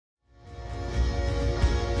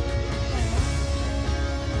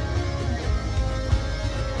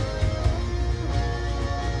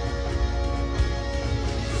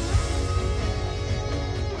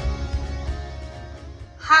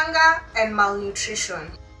and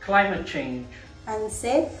malnutrition, climate change,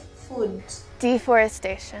 unsafe food,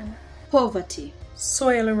 deforestation, poverty,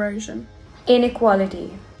 soil erosion,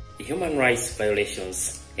 inequality, human rights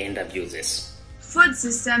violations and abuses. Food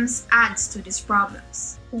systems adds to these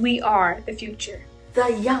problems. We are the future. the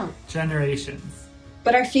young generations.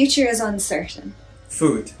 But our future is uncertain.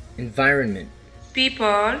 Food, environment,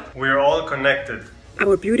 people. We're all connected.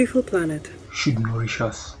 Our beautiful planet should nourish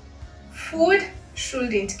us. Food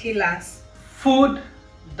shouldn't kill us. Food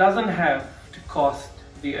doesn't have to cost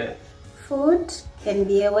the earth. Food can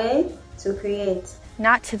be a way to create,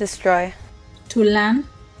 not to destroy. To learn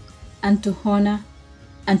and to honor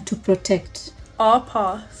and to protect our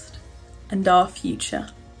past and our future.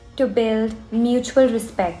 To build mutual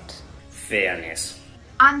respect, fairness,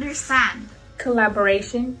 understand,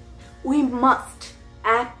 collaboration. We must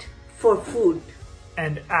act for food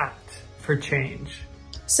and act for change.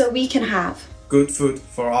 So we can have good food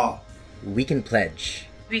for all. We can pledge.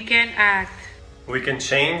 We can act. We can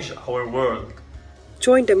change our world.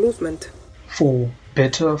 Join the movement for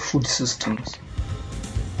better food systems.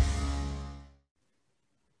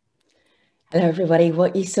 Hello everybody,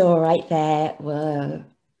 what you saw right there were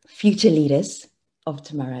future leaders of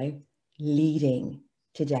tomorrow leading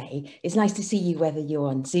today. It's nice to see you whether you're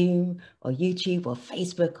on Zoom or YouTube or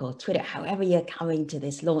Facebook or Twitter, however you're coming to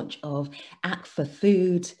this launch of Act for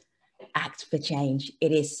Food, Act for Change.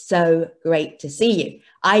 It is so great to see you.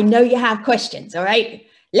 I know you have questions, all right?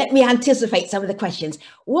 Let me anticipate some of the questions.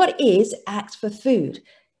 What is Act for Food?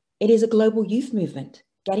 It is a global youth movement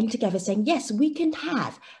getting together saying, yes, we can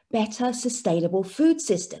have better sustainable food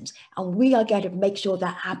systems, and we are going to make sure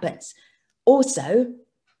that happens. Also,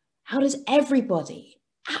 how does everybody,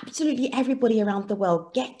 absolutely everybody around the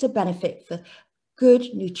world, get to benefit for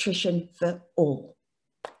good nutrition for all?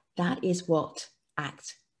 That is what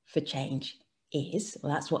Act for Change is.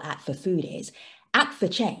 Well, that's what Act for Food is. Act for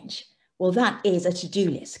Change, well, that is a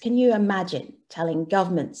to-do list. Can you imagine telling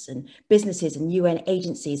governments and businesses and UN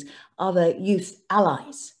agencies, other youth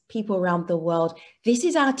allies, people around the world, this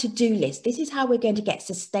is our to-do list. This is how we're going to get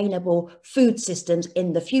sustainable food systems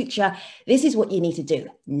in the future. This is what you need to do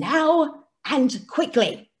now and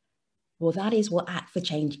quickly. Well, that is what Act for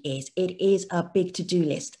Change is. It is a big to-do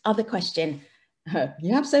list. Other question.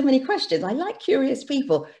 You have so many questions. I like curious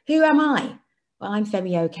people. Who am I? Well, I'm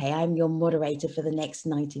Femi Oke. I'm your moderator for the next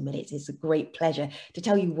 90 minutes. It's a great pleasure to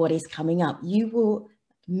tell you what is coming up. You will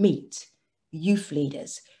meet youth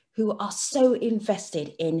leaders who are so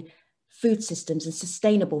invested in food systems and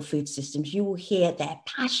sustainable food systems. You will hear their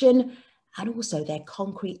passion and also their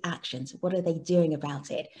concrete actions. What are they doing about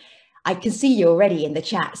it? I can see you already in the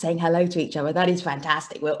chat saying hello to each other. That is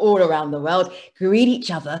fantastic. We're all around the world, greet each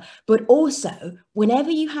other, but also whenever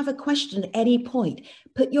you have a question at any point,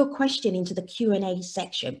 put your question into the Q&A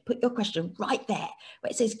section. Put your question right there where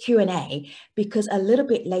it says Q&A, because a little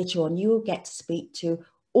bit later on, you will get to speak to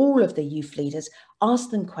all of the youth leaders, ask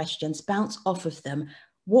them questions, bounce off of them.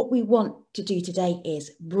 What we want to do today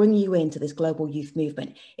is bring you into this global youth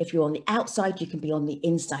movement. If you're on the outside, you can be on the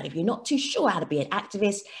inside. If you're not too sure how to be an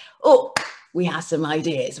activist, oh, we have some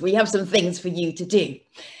ideas. We have some things for you to do.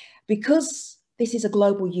 Because this is a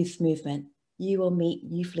global youth movement, you will meet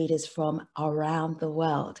youth leaders from around the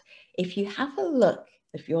world. If you have a look,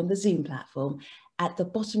 if you're on the Zoom platform, at the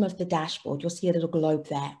bottom of the dashboard, you'll see a little globe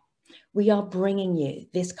there. We are bringing you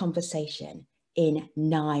this conversation in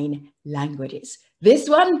 9 languages. This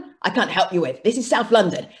one, I can't help you with. This is South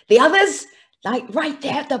London. The others, like right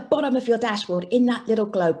there at the bottom of your dashboard in that little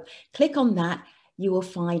globe, click on that. You will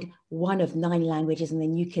find one of 9 languages, and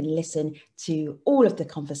then you can listen to all of the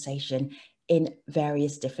conversation in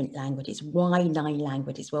various different languages. Why 9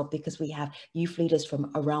 languages? Well, because we have youth leaders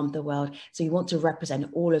from around the world. So you want to represent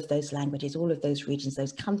all of those languages, all of those regions,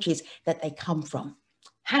 those countries that they come from.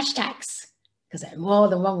 Hashtags, because there's more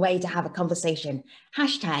than one way to have a conversation.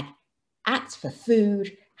 Hashtag Act for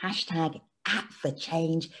Food, hashtag Act for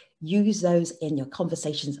Change. Use those in your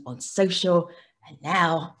conversations on social. And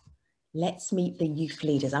now let's meet the youth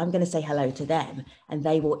leaders. I'm going to say hello to them and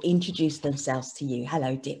they will introduce themselves to you.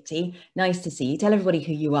 Hello, Dipti. Nice to see you. Tell everybody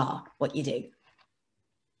who you are, what you do.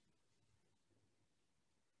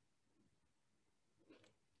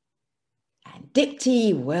 And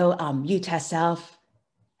Dipti will unmute herself.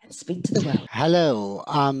 Speak to the world. Hello,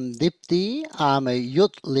 I'm Dipti. I'm a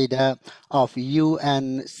youth leader of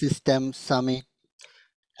UN System Summit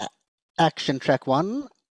Action Track 1,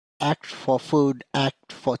 Act for Food,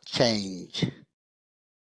 Act for Change.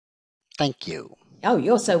 Thank you. Oh,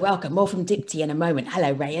 you're so welcome. More from Dipti in a moment.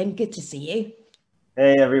 Hello, Rayan. Good to see you.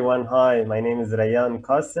 Hey, everyone. Hi, my name is Rayan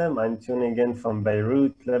Qasem. I'm tuning in from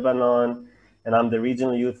Beirut, Lebanon. and I'm the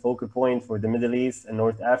Regional Youth Focal Point for the Middle East and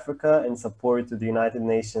North Africa in support to the United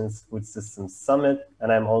Nations Food Systems Summit,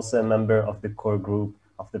 and I'm also a member of the core group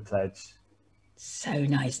of the Pledge. So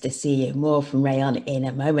nice to see you. More from Rayon in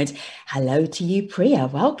a moment. Hello to you, Priya.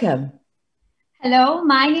 Welcome. Hello,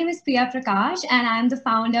 my name is Priya Prakash, and I'm the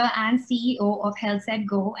founder and CEO of Health Set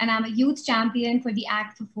Go, and I'm a youth champion for the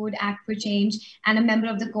Act for Food, Act for Change, and a member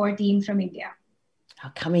of the core team from India.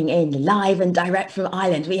 Coming in live and direct from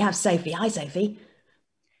Ireland, we have Sophie. Hi, Sophie.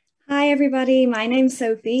 Hi, everybody. My name's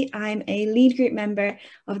Sophie. I'm a lead group member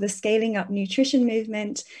of the Scaling Up Nutrition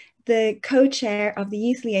Movement, the co-chair of the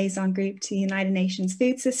Youth Liaison Group to the United Nations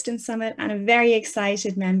Food Systems Summit, and a very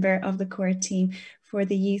excited member of the core team for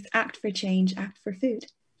the Youth Act for Change, Act for Food.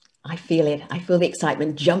 I feel it. I feel the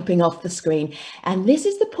excitement jumping off the screen. And this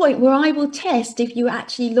is the point where I will test if you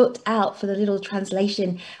actually looked out for the little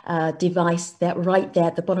translation device that right there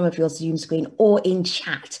at the bottom of your Zoom screen or in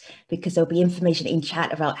chat, because there'll be information in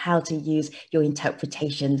chat about how to use your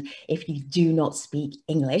interpretation if you do not speak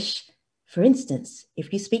English. For instance,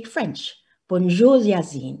 if you speak French, bonjour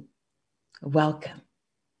Yazine, welcome.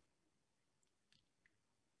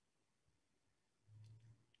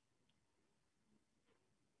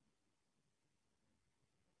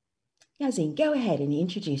 Yazine, go ahead and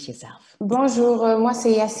introduce yourself. Bonjour, moi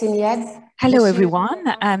c'est Yassine Yad. Hello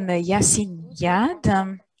everyone, I'm Yassine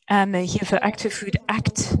Yad. I'm here for Act for Food,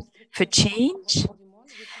 Act for Change.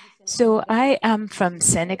 So I am from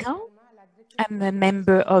Senegal. I'm a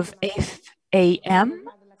member of FAM,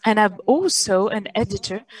 and I'm also an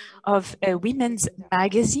editor of a women's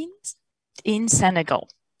magazine in Senegal.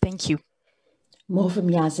 Thank you. More from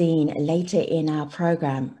Yazine later in our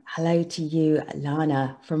program. Hello to you,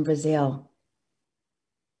 Lana from Brazil.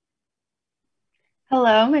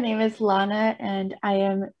 Hello, my name is Lana and I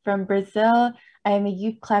am from Brazil. I am a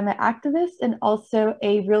youth climate activist and also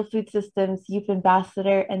a Real Food Systems youth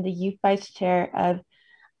ambassador and the youth vice chair of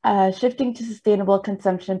Shifting to Sustainable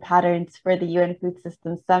Consumption Patterns for the UN Food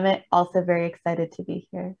Systems Summit. Also very excited to be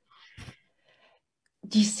here.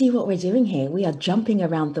 Do you see what we're doing here? We are jumping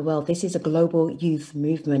around the world. This is a global youth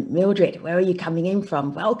movement. Mildred, where are you coming in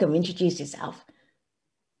from? Welcome, introduce yourself.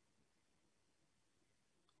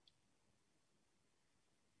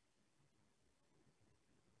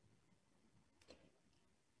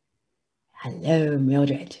 Hello,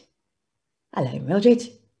 Mildred. Hello, Mildred.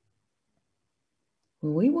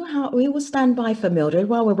 We will stand by for Mildred.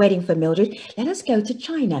 While we're waiting for Mildred, let us go to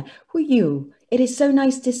China. Who are you? It is so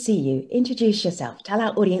nice to see you. Introduce yourself. Tell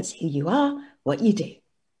our audience who you are, what you do.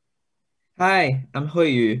 Hi, I'm Hui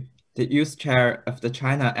Yu, the youth chair of the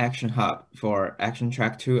China Action Hub for Action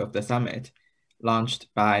Track 2 of the summit, launched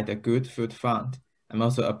by the Good Food Fund. I'm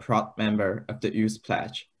also a proud member of the Youth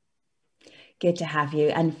Pledge. Good to have you.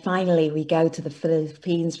 And finally, we go to the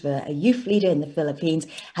Philippines for a youth leader in the Philippines.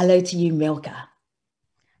 Hello to you, Milka.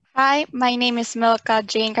 Hi, my name is Milka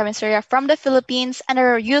Jane Camiseria from the Philippines and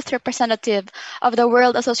I'm a youth representative of the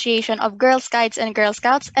World Association of Girl Scouts and Girl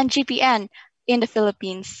Scouts and GPN in the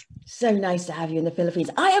Philippines. So nice to have you in the Philippines.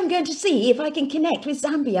 I am going to see if I can connect with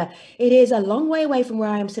Zambia. It is a long way away from where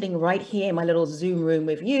I am sitting right here in my little Zoom room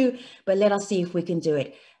with you, but let us see if we can do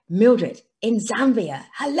it. Mildred in Zambia.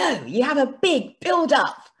 Hello, you have a big build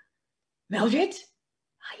up. Mildred,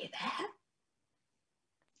 are you there?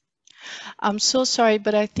 I'm so sorry,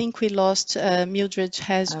 but I think we lost Mildred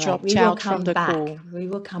has dropped out from the call. We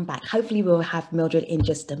will come back. Hopefully we'll have Mildred in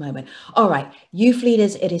just a moment. All right, youth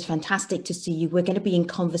leaders, it is fantastic to see you. We're going to be in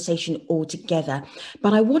conversation all together.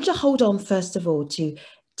 But I want to hold on first of all to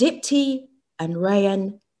Dipti and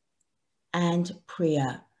Rayan and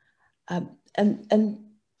Priya. And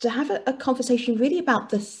to have a conversation really about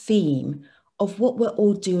the theme of what we're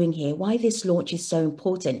all doing here, why this launch is so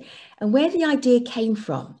important and where the idea came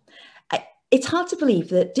from. It's hard to believe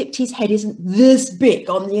that Dipti's head isn't this big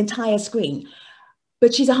on the entire screen,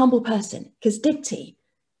 but she's a humble person. Because Dipti,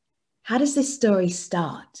 how does this story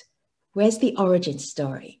start? Where's the origin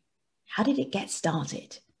story? How did it get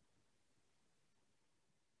started?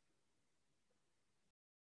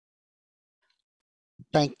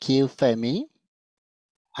 Thank you, Femi.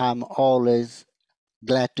 I'm always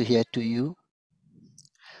glad to hear to you.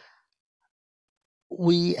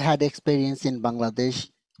 We had experience in Bangladesh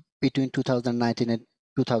between 2019 and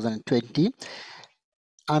 2020.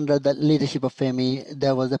 Under the leadership of Femi,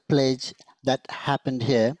 there was a pledge that happened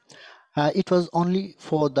here. It was only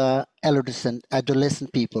for the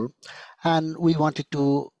adolescent people, and we wanted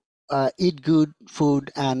to eat good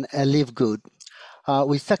food and live good.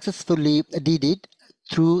 We successfully did it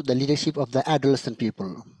through the leadership of the adolescent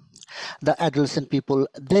people. The adolescent people,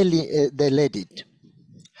 they led it.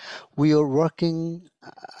 We are working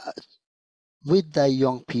with the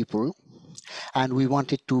young people, and we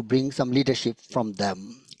wanted to bring some leadership from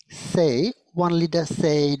them. Say, one leader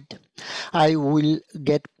said, I will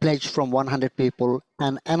get pledge from 100 people,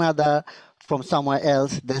 and another from somewhere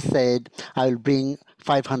else, they said, I will bring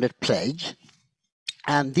 500 pledge.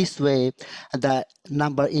 And this way, the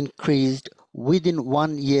number increased. Within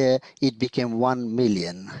 1 year, it became 1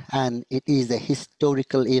 million, and it is a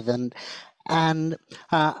historical event. And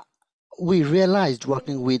we realized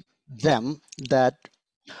working with them that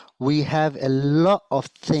we have a lot of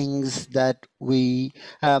things that we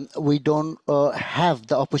don't have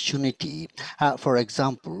the opportunity. For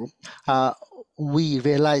example, we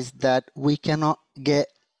realized that we cannot get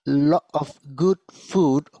a lot of good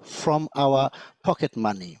food from our pocket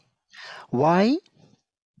money. Why?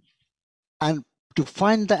 And to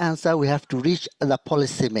find the answer, we have to reach the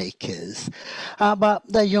policymakers. But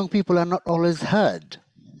the young people are not always heard.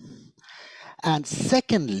 And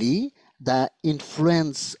secondly, the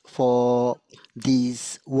influence for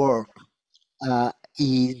this work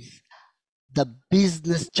is the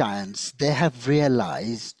business giants. They have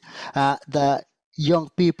realized that young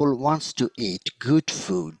people wants to eat good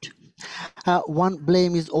food. One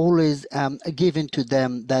blame is always given to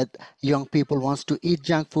them that young people wants to eat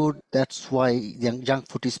junk food. That's why junk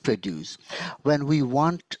food is produced. When we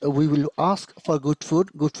will ask for good food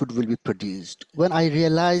will be produced. When I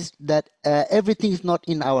realized that everything is not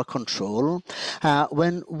in our control,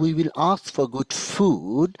 when we will ask for good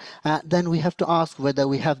food, then we have to ask whether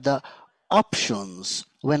we have the options.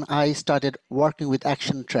 When I started working with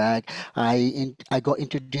Action Track, I got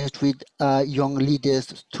introduced with young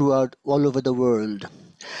leaders throughout all over the world.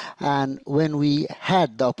 And when we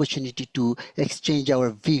had the opportunity to exchange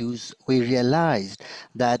our views, we realized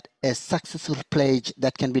that a successful pledge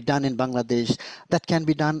that can be done in Bangladesh, that can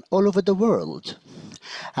be done all over the world.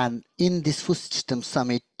 And in this Food System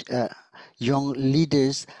Summit, young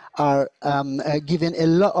leaders are given a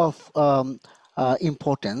lot of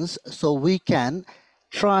importance, so we can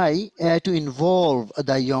try to involve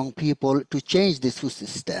the young people to change this food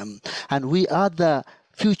system. And we are the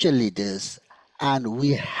future leaders, and we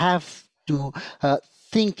have to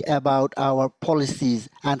think about our policies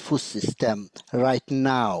and food system right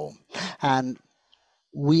now. And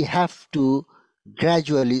we have to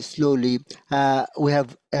gradually, slowly, we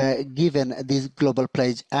have given this global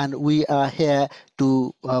pledge, and we are here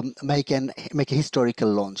to make a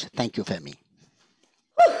historical launch. Thank you, Femi.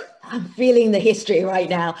 I'm feeling the history right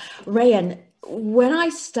now. Rayan, when I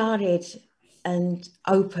started and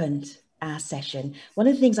opened our session, one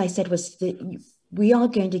of the things I said was that we are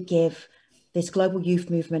going to give this global youth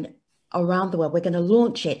movement around the world. We're going to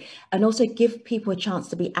launch it and also give people a chance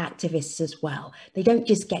to be activists as well. They don't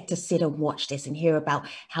just get to sit and watch this and hear about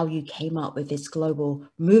how you came up with this global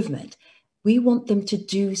movement. We want them to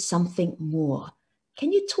do something more.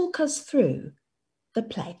 Can you talk us through the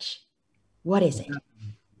pledge? What is it?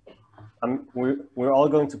 We're all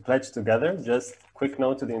going to pledge together. Just quick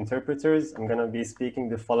note to the interpreters. I'm going to be speaking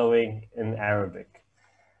the following in Arabic.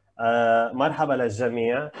 مرحبا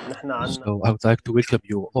للجميع. So I would like to welcome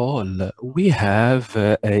you all. We have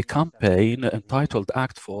a campaign entitled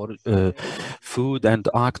Act for Food and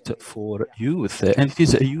Act for Youth, and it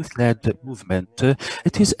is a youth-led movement.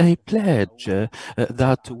 It is a pledge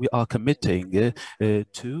that we are committing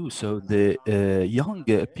to. So the young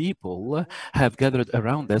people have gathered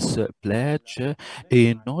around this pledge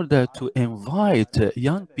in order to invite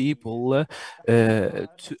young people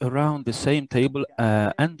around the same table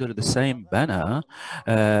under the same banner,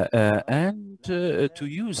 and to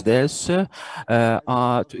use this to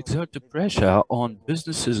exert the pressure on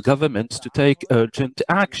businesses, governments to take urgent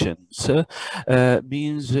actions,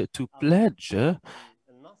 means to pledge, or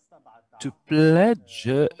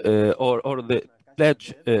the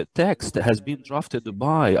pledge text has been drafted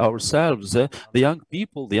by ourselves, the young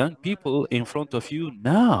people in front of you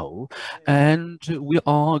now, and we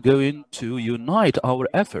are going to unite our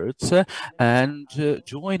efforts and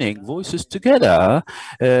joining voices together,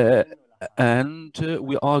 and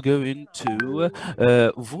we are going to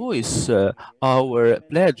voice our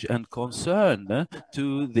pledge and concern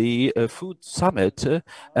to the Food Summit,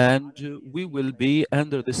 and we will be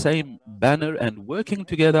under the same banner and working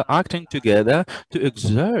together, acting together to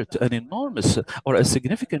exert an enormous or a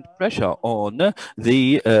significant pressure on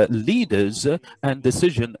the leaders and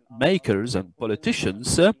decision makers and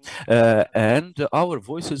politicians, and our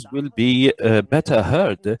voices will be better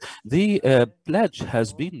heard. The pledge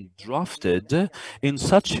has been drafted drafted in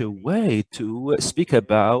such a way to speak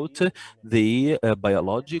about the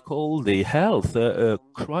biological, the health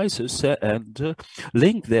crisis and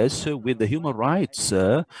link this with the human rights.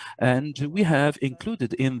 And we have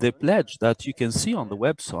included in the pledge that you can see on the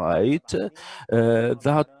website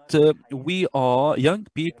that we are young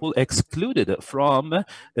people excluded from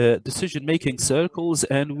decision-making circles,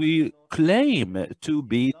 and we claim to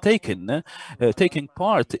be taking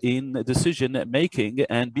part in decision-making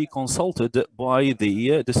and be consulted by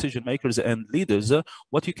the decision-makers and leaders.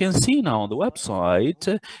 What you can see now on the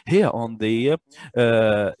website here on the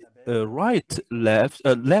left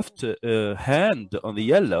hand on the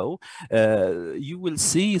yellow, you will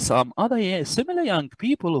see some other similar young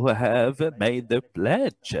people who have made the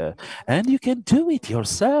pledge, and you can do it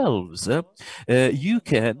yourselves. You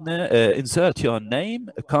can insert your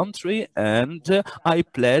name, country, and I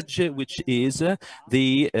pledge, which is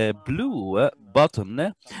the blue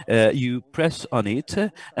button. You press on it,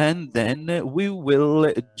 and then we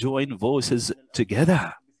will join voices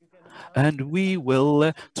together. And we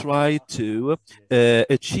will try to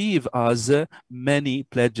achieve as many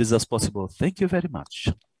pledges as possible. Thank you very much.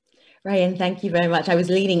 Ryan, thank you very much. I was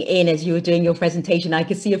leaning in as you were doing your presentation. I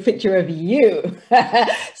could see a picture of you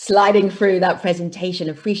sliding through that presentation.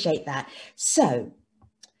 Appreciate that. So,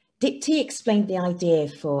 Dipti explained the idea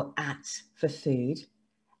for ACT for food.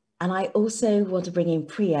 And I also want to bring in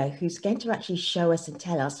Priya, who's going to actually show us and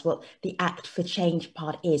tell us what the ACT for Change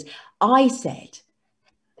part is. I said,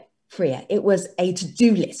 Priya, it was a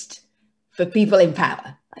to-do list for people in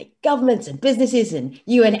power, like governments and businesses and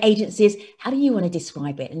UN agencies. How do you want to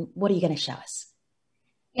describe it, and what are you going to show us?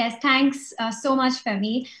 Yes, thanks so much,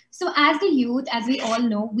 Femi. So as the youth, as we all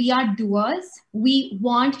know, we are doers. We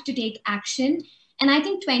want to take action. And I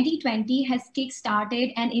think 2020 has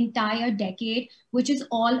kick-started an entire decade, which is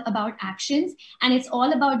all about actions. And it's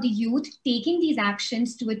all about the youth taking these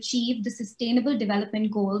actions to achieve the Sustainable Development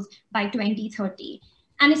Goals by 2030.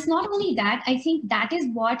 And it's not only that, I think that is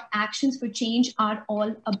what Actions for Change are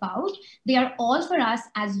all about. They are all for us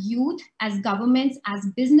as youth, as governments, as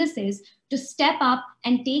businesses to step up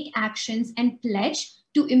and take actions and pledge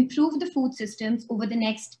to improve the food systems over the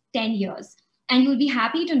next 10 years. And you'll be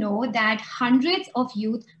happy to know that hundreds of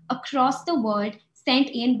youth across the world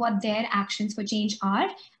sent in what their actions for change are.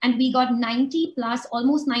 And we got 90 plus,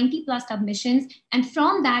 almost 90 plus submissions. And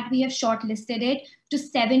from that, we have shortlisted it to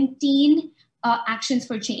 17 actions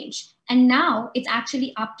for change. And now it's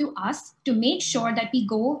actually up to us to make sure that we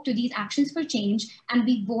go to these actions for change and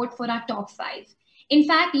we vote for our top 5. In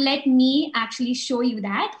fact, let me actually show you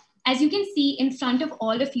that. As you can see in front of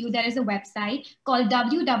all of you, there is a website called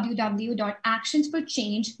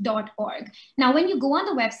www.actionsforchange.org. Now, when you go on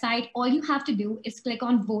the website, all you have to do is click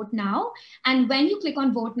on Vote Now. And when you click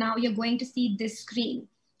on Vote Now, you're going to see this screen.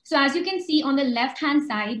 So as you can see on the left-hand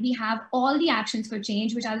side, we have all the actions for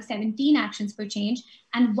change, which are the 17 actions for change.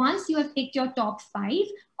 And once you have picked your top 5,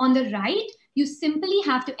 on the right, you simply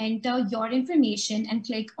have to enter your information and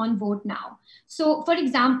click on Vote Now. So for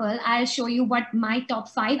example, I'll show you what my top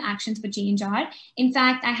 5 actions for change are. In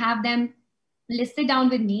fact, I have them listed down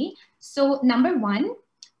with me. So number 1,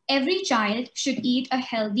 every child should eat a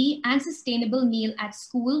healthy and sustainable meal at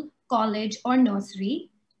school, college, or nursery.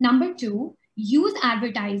 Number 2, use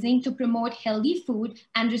advertising to promote healthy food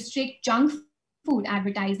and restrict junk food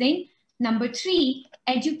advertising. Number 3,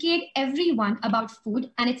 educate everyone about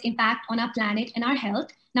food and its impact on our planet and our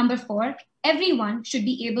health. Number 4, everyone should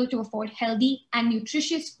be able to afford healthy and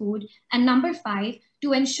nutritious food. And number 5,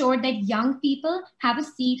 to ensure that young people have a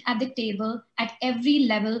seat at the table at every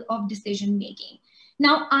level of decision making.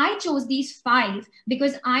 Now, I chose these 5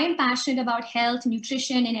 because I am passionate about health,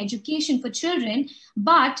 nutrition, and education for children,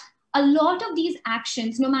 but a lot of these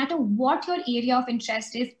actions, no matter what your area of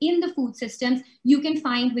interest is in the food systems, you can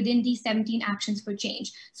find within these 17 actions for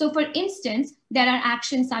change. So for instance, there are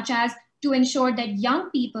actions such as to ensure that young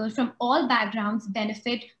people from all backgrounds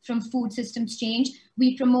benefit from food systems change.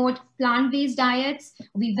 We promote plant-based diets.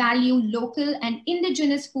 We value local and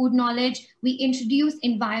indigenous food knowledge. We introduce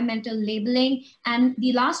environmental labeling. And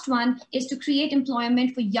the last one is to create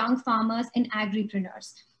employment for young farmers and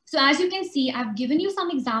agripreneurs. So as you can see, I've given you some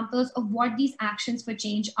examples of what these actions for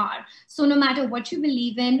change are. So no matter what you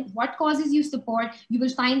believe in, what causes you support, you will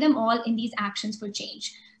find them all in these actions for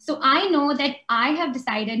change. So I know that I have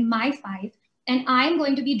decided my 5, and I'm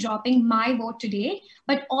going to be dropping my vote today.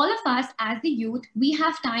 But all of us as the youth, we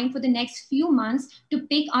have time for the next few months to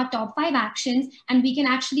pick our top 5 actions, and we can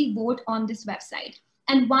actually vote on this website.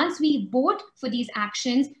 And once we vote for these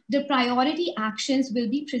actions, the priority actions will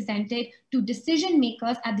be presented to decision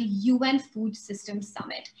makers at the UN Food Systems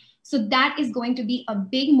Summit. So that is going to be a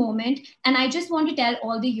big moment. And I just want to tell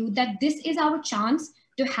all the youth that this is our chance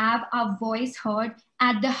to have our voice heard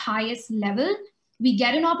at the highest level. We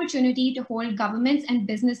get an opportunity to hold governments and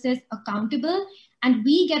businesses accountable, and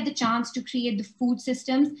we get the chance to create the food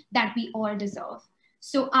systems that we all deserve.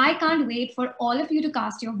 So I can't wait for all of you to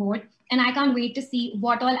cast your vote, and I can't wait to see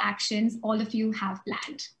what all actions all of you have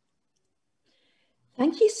planned.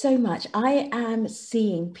 Thank you so much. I am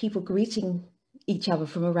seeing people greeting each other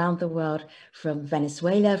from around the world, from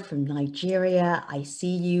Venezuela, from Nigeria. I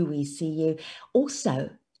see you, we see you. Also,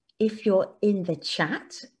 if you're in the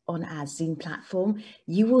chat on our Zoom platform,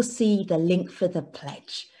 you will see the link for the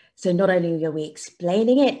pledge. So not only are we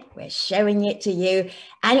explaining it, we're showing it to you,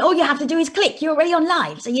 and all you have to do is click. You're already on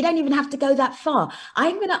live, so you don't even have to go that far.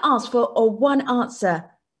 I'm going to ask for a one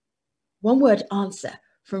word answer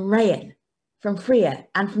from Rayan, from Priya,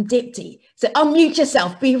 and from Dipti. So unmute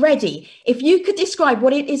yourself, be ready. If you could describe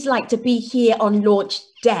what it is like to be here on launch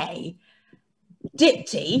day,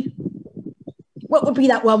 Dipti, what would be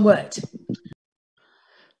that one word?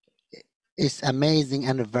 It's amazing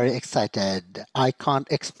and very excited. I can't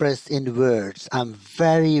express in words. I'm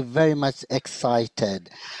very, very much excited.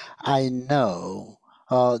 I know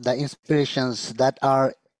the inspirations that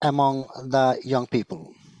are among the young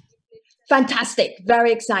people. Fantastic,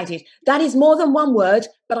 very excited. That is more than one word,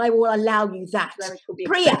 but I will allow you that.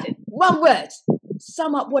 Priya, one word.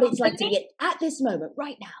 Sum up what it's like to be at this moment,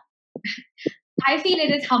 right now. I feel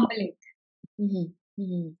it is humbling. And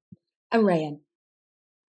Rayan?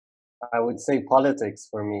 I would say politics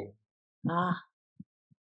for me.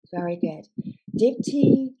 Very good.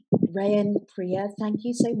 Dipti, Rayan, Priya, thank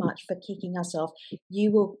you so much for kicking us off.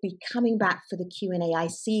 You will be coming back for the Q&A. I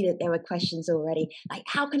see that there were questions already, like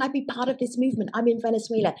how can I be part of this movement? I'm in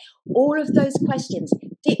Venezuela. All of those questions,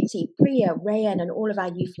 Dipti, Priya, Rayan, and all of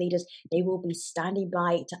our youth leaders, they will be standing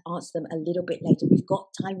by to answer them a little bit later. We've got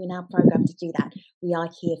time in our program to do that. We are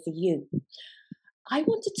here for you. I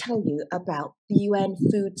want to tell you about the UN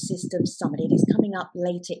Food Systems Summit. It is coming up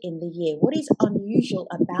later in the year. What is unusual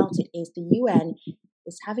about it is the UN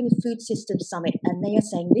is having a food systems summit, and they are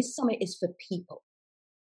saying this summit is for people.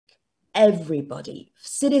 Everybody,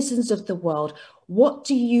 citizens of the world, what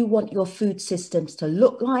do you want your food systems to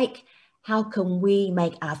look like? How can we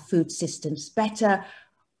make our food systems better?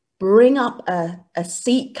 Bring up a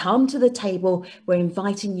seat, come to the table. We're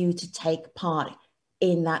inviting you to take part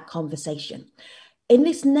in that conversation. In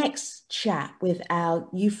this next chat with our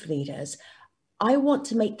youth leaders, I want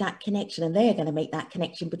to make that connection, and they're going to make that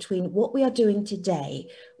connection between what we are doing today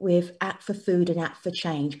with Act for Food and Act for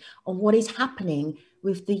Change and what is happening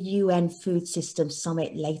with the UN Food Systems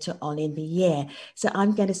Summit later on in the year. So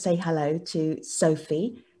I'm going to say hello to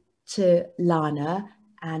Sophie, to Lana,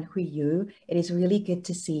 and Huiyu. It is really good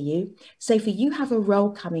to see you. Sophie, you have a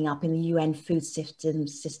role coming up in the UN Food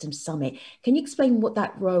Systems Summit. Can you explain what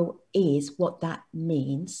that role is, what that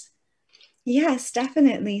means? Yes,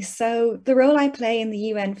 definitely. So the role I play in the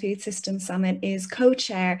UN Food Systems Summit is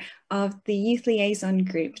co-chair of the Youth Liaison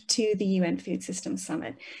Group to the UN Food Systems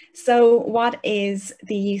Summit. So what is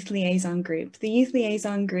the Youth Liaison Group? The Youth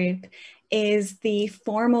Liaison Group is the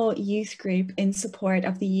formal youth group in support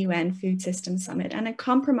of the UN Food Systems Summit, and it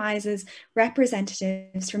comprises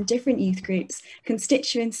representatives from different youth groups,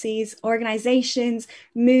 constituencies, organizations,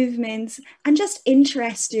 movements, and just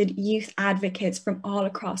interested youth advocates from all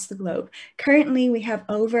across the globe. Currently, we have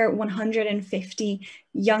over 150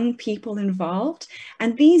 young people involved,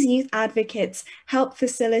 and these youth advocates help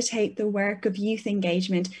facilitate the work of youth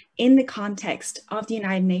engagement in the context of the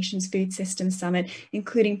United Nations Food Systems Summit,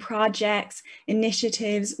 including projects,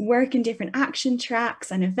 initiatives, work in different action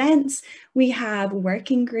tracks and events. We have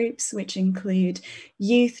working groups which include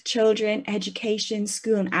youth, children, education,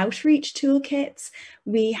 school and outreach toolkits.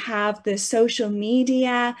 We have the social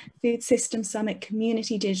media Food Systems Summit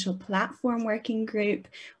Community Digital Platform Working Group.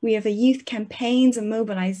 We have a youth campaigns and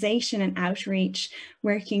mobilization and outreach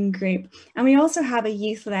working group. And we also have a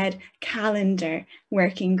youth-led calendar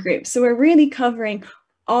working group. So we're really covering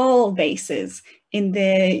all bases in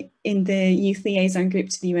the Youth Liaison Group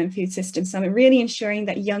to the UN Food Systems Summit, really ensuring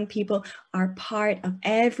that young people are part of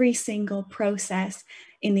every single process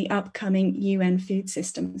in the upcoming UN Food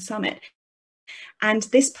Systems Summit. And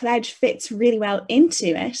this pledge fits really well into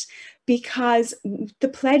it because the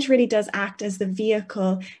pledge really does act as the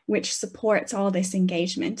vehicle which supports all this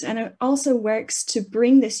engagement. And it also works to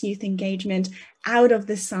bring this youth engagement out of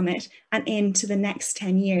the summit and into the next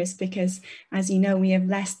 10 years, because as you know, we have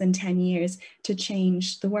less than 10 years to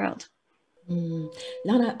change the world.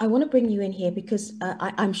 Lana, I want to bring you in here because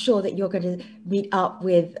I'm sure that you're going to meet up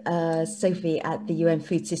with Sophie at the UN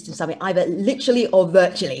Food System Summit, either literally or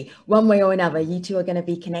virtually, one way or another. You two are going to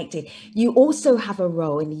be connected. You also have a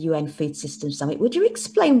role in the UN Food System Summit. Would you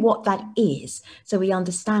explain what that is so we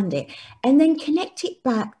understand it? And then connect it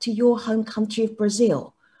back to your home country of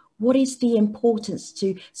Brazil. What is the importance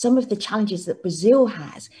to some of the challenges that Brazil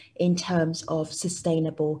has in terms of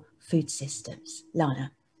sustainable food systems?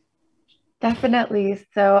 Lana. Definitely.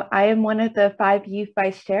 So I am one of the 5 youth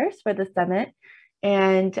vice chairs for the summit,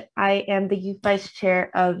 and I am the youth vice chair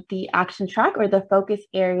of the action track, or the focus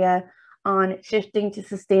area on shifting to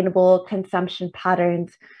sustainable consumption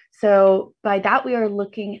patterns. So by that, we are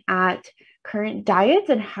looking at current diets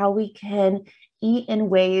and how we can eat in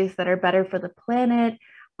ways that are better for the planet,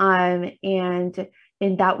 and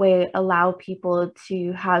in that way allow people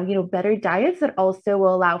to have, better diets that also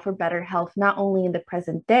will allow for better health, not only in the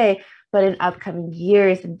present day, but in upcoming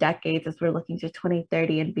years and decades as we're looking to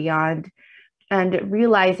 2030 and beyond. And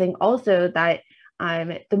realizing also that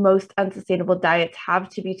the most unsustainable diets have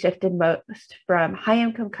to be shifted most from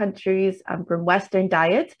high-income countries, from Western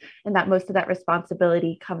diets, and that most of that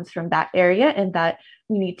responsibility comes from that area, and that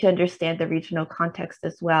we need to understand the regional context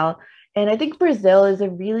as well. And I think Brazil is a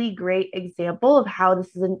really great example of how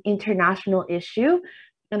this is an international issue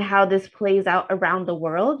and how this plays out around the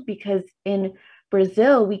world, because in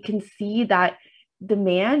Brazil, we can see that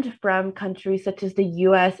demand from countries such as the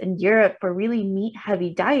US and Europe for really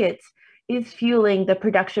meat-heavy diets is fueling the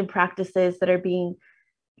production practices that are being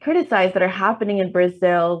criticized, that are happening in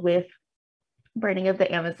Brazil, with burning of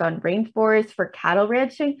the Amazon rainforest for cattle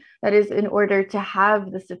ranching. That is in order to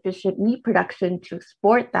have the sufficient meat production to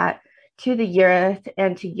export that to the US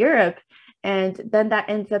and to Europe. And then that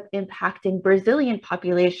ends up impacting Brazilian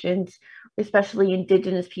populations, especially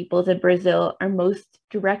indigenous peoples in Brazil are most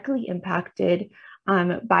directly impacted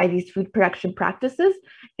by these food production practices.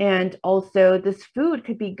 And also this food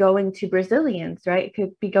could be going to Brazilians, right? It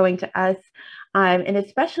could be going to us. And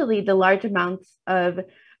especially the large amounts of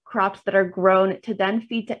crops that are grown to then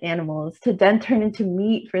feed to animals, to then turn into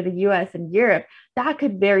meat for the US and Europe, that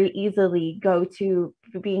could very easily go to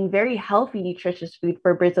being very healthy, nutritious food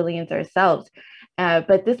for Brazilians ourselves.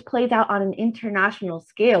 But this plays out on an international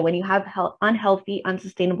scale. When you have unhealthy,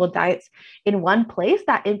 unsustainable diets in one place,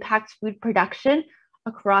 that impacts food production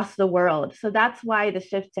across the world. So that's why the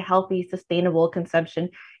shift to healthy, sustainable consumption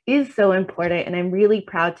is so important. And I'm really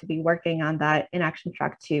proud to be working on that in Action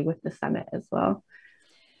Track 2 with the summit as well.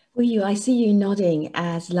 Well, I see you nodding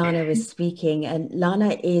as Lana was speaking, and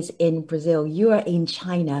Lana is in Brazil. You are in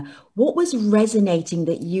China. What was resonating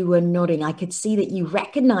that you were nodding? I could see that you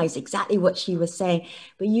recognized exactly what she was saying,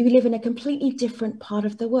 but you live in a completely different part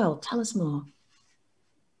of the world. Tell us more.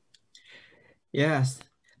 Yes.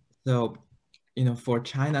 So, for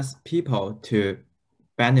China's people to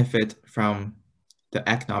benefit from the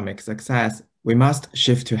economic success, we must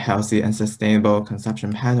shift to healthy and sustainable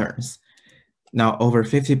consumption patterns. Now, over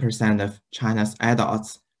 50% of China's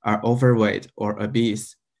adults are overweight or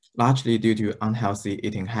obese, largely due to unhealthy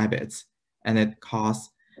eating habits, and it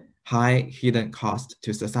causes high hidden cost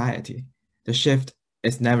to society. The shift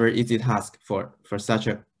is never an easy task for such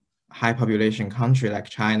a high population country like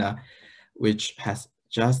China, which has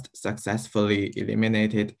just successfully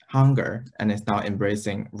eliminated hunger and is now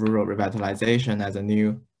embracing rural revitalization as a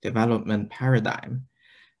new development paradigm.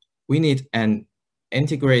 We need an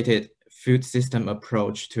integrated food system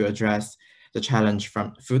approach to address the challenge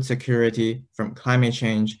from food security, from climate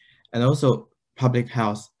change, and also public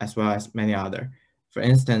health, as well as many other. For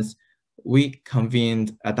instance, we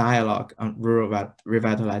convened a dialogue on rural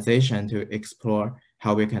revitalization to explore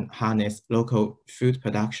how we can harness local food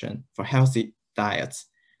production for healthy diets.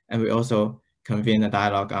 And we also convened a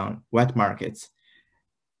dialogue on wet markets,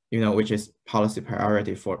 which is policy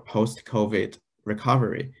priority for post-COVID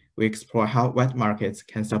recovery. We explore how wet markets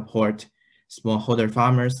can support smallholder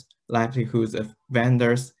farmers, livelihoods of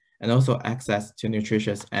vendors, and also access to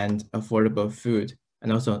nutritious and affordable food,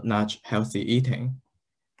 and also nudge healthy eating.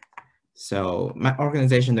 So my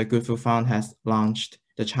organization, the Good Food Fund, has launched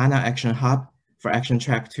the China Action Hub for Action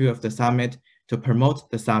Track 2 of the summit to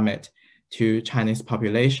promote the summit to Chinese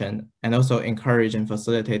population, and also encourage and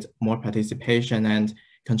facilitate more participation and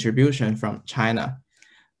contribution from China.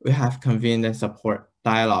 We have convened and support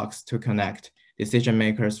dialogues to connect decision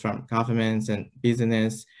makers from governments and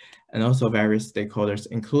business, and also various stakeholders,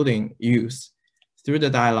 including youth. Through the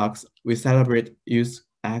dialogues, we celebrate youth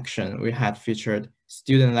action. We had featured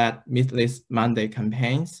student-led Meatless Monday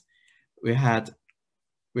campaigns. We had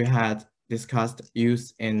discussed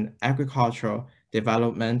youth in agricultural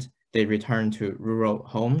development. They returned to rural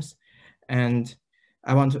homes. And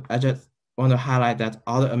I just want to highlight that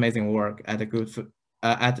all the amazing work at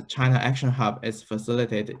the China Action Hub is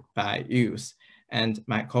facilitated by youth, and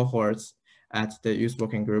my cohorts at the Youth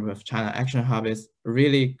Working Group of China Action Hub is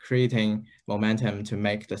really creating momentum to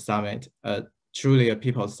make the summit truly a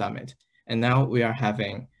people's summit. And now we are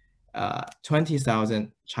having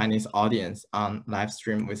 20,000 Chinese audience on live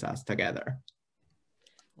stream with us together.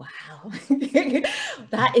 Wow,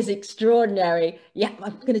 that is extraordinary. Yeah,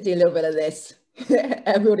 I'm going to do a little bit of this.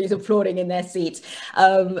 Everybody's applauding in their seats.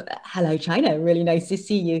 Hello, China. Really nice to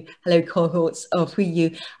see you. Hello, cohorts of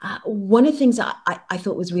Huiyu. One of the things that I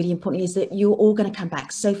thought was really important is that you're all going to come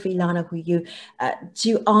back, Sophie, Lana, Huiyu,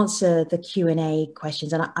 to answer the Q&A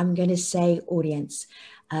questions. And I'm going to say, audience,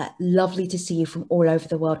 lovely to see you from all over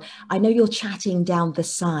the world. I know you're chatting down the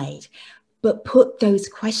side, but put those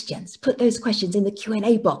questions in the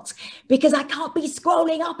Q&A box, because I can't be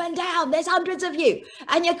scrolling up and down. There's hundreds of you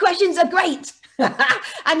and your questions are great.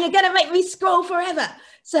 And you're going to make me scroll forever.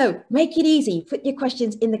 So make it easy. Put your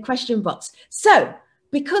questions in the question box. So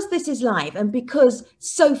because this is live and because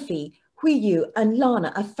Sophie, Huiyu and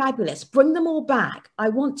Lana are fabulous, bring them all back. I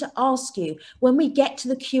want to ask you, when we get to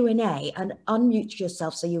the Q&A, and unmute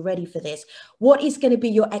yourself so you're ready for this, what is going to be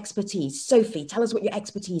your expertise? Sophie, tell us what your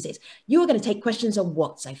expertise is. You're going to take questions on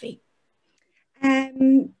what, Sophie?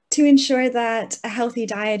 To ensure that a healthy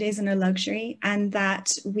diet isn't a luxury and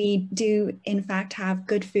that we do, in fact, have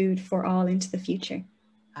good food for all into the future.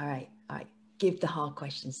 All right. Give the hard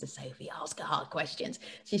questions to Sophie. Ask her hard questions.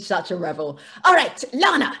 She's such a rebel. All right,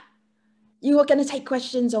 Lana, you are going to take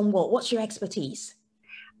questions on what? What's your expertise?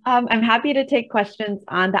 I'm happy to take questions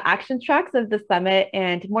on the action tracks of the summit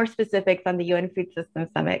and more specifics on the UN Food Systems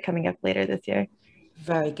Summit coming up later this year.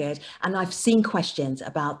 Very good. And I've seen questions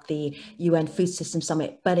about the UN Food Systems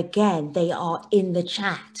Summit, but again, they are in the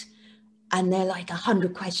chat and they're like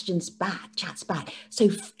 100 questions back, chats back. So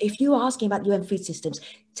if you're asking about UN Food Systems,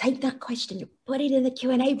 take that question, put it in the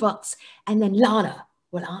Q&A box, and then Lana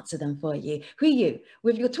will answer them for you. Huiyu,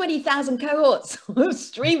 with your 20,000 cohorts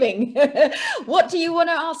streaming, what do you want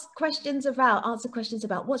to ask questions about, answer questions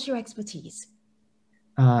about? What's your expertise?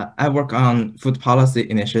 I work on food policy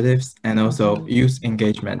initiatives and also youth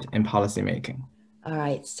engagement in policymaking. All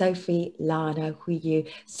right, Sophie, Lana, Huiyu,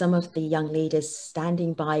 some of the young leaders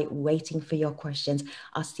standing by waiting for your questions.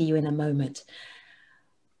 I'll see you in a moment.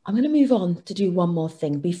 I'm going to move on to do one more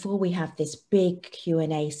thing before we have this big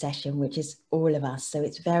Q&A session, which is all of us, so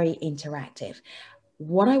it's very interactive.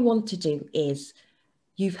 What I want to do is,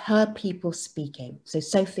 you've heard people speaking. So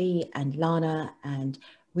Sophie and Lana and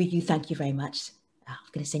Huiyu, thank you very much. I'm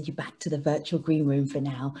going to send you back to the virtual green room for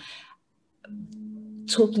now,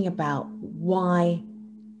 talking about why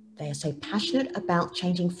they are so passionate about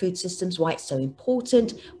changing food systems, why it's so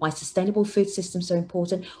important, why sustainable food systems are so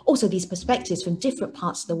important. Also these perspectives from different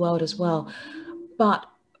parts of the world as well. But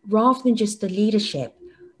rather than just the leadership,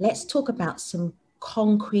 let's talk about some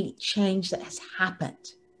concrete change that has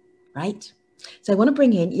happened, right? So I want to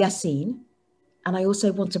bring in Yassine, and I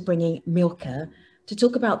also want to bring in Milka to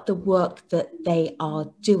talk about the work that they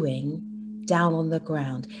are doing down on the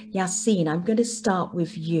ground. Yassine, I'm going to start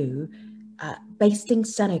with you. Based in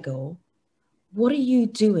Senegal, what are you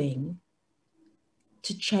doing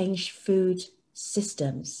to change food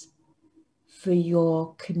systems for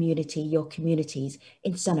your community, your communities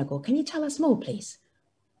in Senegal? Can you tell us more, please?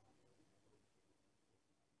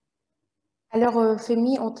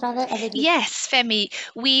 Yes, Femi,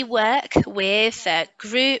 we work with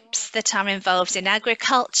groups that are involved in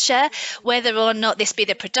agriculture, whether or not this be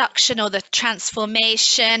the production or the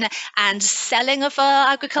transformation and selling of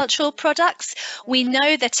our agricultural products. We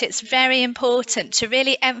know that it's very important to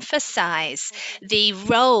really emphasize the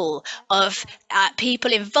role of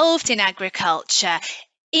people involved in agriculture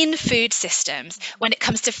in food systems when it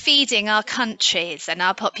comes to feeding our countries and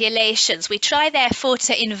our populations. We try therefore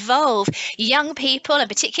to involve young people and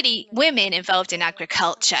particularly women involved in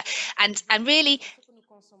agriculture and really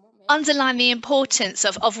underline the importance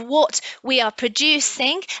of what we are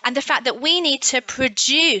producing and the fact that we need to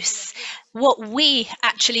produce what we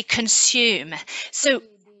actually consume. So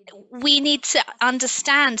we need to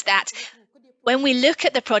understand that when we look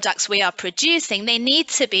at the products we are producing, they need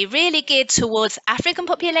to be really geared towards African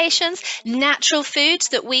populations, natural foods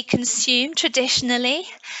that we consume traditionally.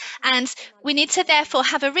 And we need to therefore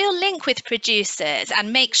have a real link with producers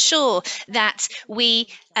and make sure that we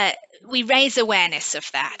raise awareness of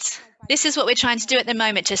that. This is what we're trying to do at the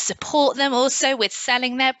moment, to support them also with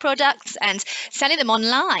selling their products and selling them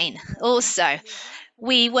online also.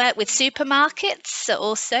 We work with supermarkets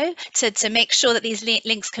also to make sure that these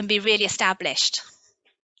links can be really established.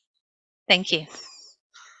 Thank you.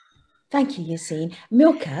 Thank you, Yassine.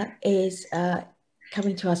 Milka is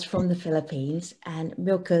coming to us from the Philippines, and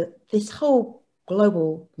Milka, this whole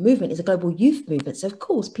global movement is a global youth movement. So of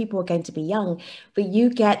course people are going to be young, but you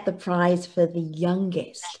get the prize for the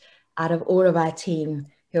youngest out of all of our team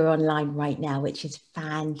who are online right now, which is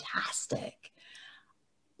fantastic.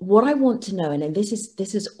 What I want to know, and this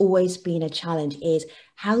has always been a challenge, is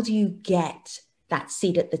how do you get that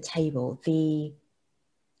seat at the table? The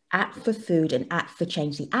Act for Food and Act for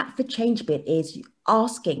Change. The Act for Change bit is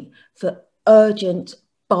asking for urgent,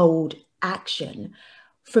 bold action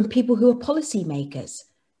from people who are policymakers.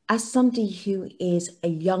 As somebody who is a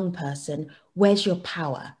young person, where's your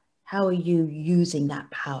power? How are you using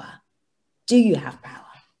that power? Do you have power?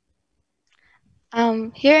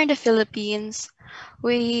 Here in the Philippines,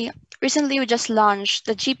 we just launched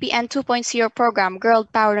the GPN 2.0 program, Girl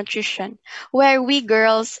Power Nutrition, where we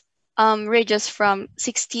girls ranges from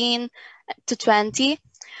 16 to 20.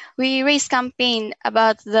 We raise campaign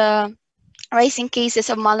about the rising cases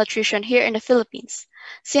of malnutrition here in the Philippines.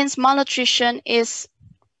 Since the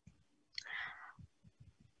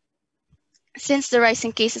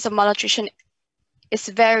rising cases of malnutrition is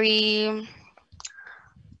very...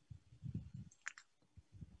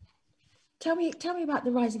 Tell me about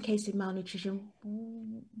the rising cases of malnutrition.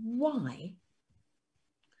 Why?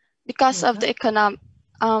 Because of the economic...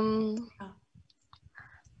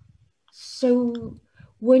 So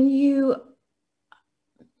when you're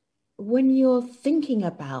thinking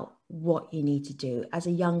about what you need to do as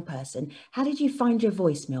a young person, how did you find your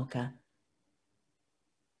voice, Milka?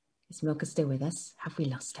 Is Milka still with us? Have we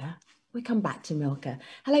lost her? We'll come back to Milka.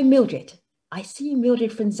 Hello, Mildred. I see you,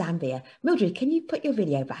 Mildred from Zambia. Mildred, can you put your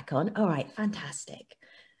video back on? All right, fantastic.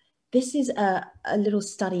 This is a little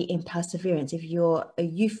study in perseverance. If you're a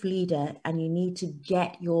youth leader and you need to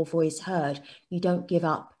get your voice heard, you don't give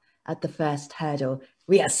up at the first hurdle.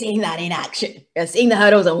 We are seeing that in action. We are seeing the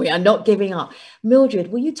hurdles and we are not giving up.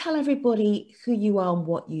 Mildred, will you tell everybody who you are and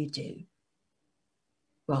what you do?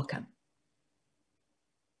 Welcome.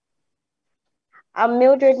 I'm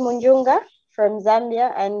Mildred Munjunga from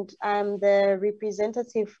Zambia, and I'm the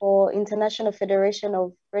representative for International Federation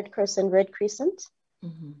of Red Cross and Red Crescent.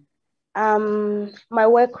 My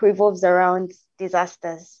work revolves around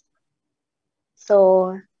disasters.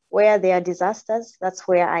 So where there are disasters, that's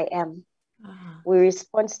where I am. We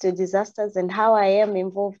respond to disasters, and how I am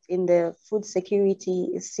involved in the food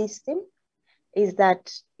security system is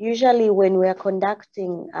that usually when we are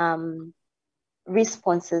conducting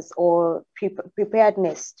responses or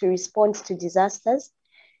preparedness to respond to disasters,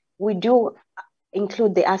 we do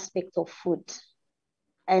include the aspect of food.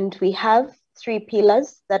 And we have 3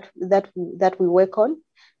 pillars that we work on.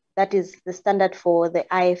 That is the standard for the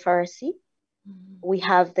IFRC. We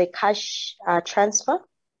have the cash transfer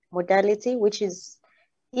modality, which is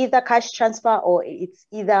either cash transfer or it's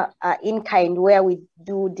either in kind, where we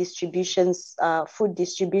do distributions, food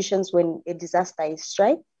distributions when a disaster is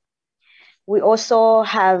struck. We also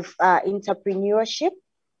have entrepreneurship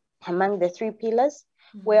among the 3 pillars,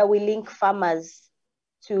 where we link farmers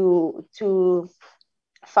to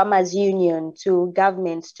farmers union, to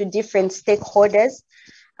government, to different stakeholders,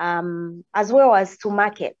 as well as to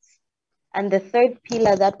markets. And the 3rd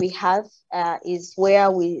pillar that we have is where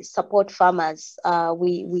we support farmers.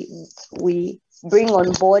 We bring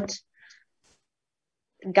on board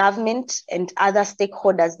government and other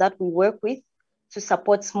stakeholders that we work with to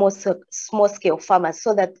support small scale farmers,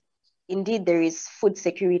 so that indeed there is food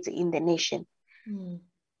security in the nation.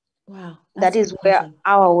 Wow. That is where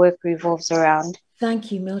our work revolves around.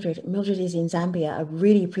 Thank you, Mildred. Mildred is in Zambia. I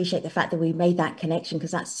really appreciate the fact that we made that connection,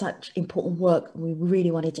 because that's such important work. We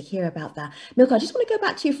really wanted to hear about that. Milka, I just want to go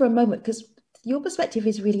back to you for a moment, because your perspective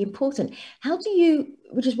is really important. How do you,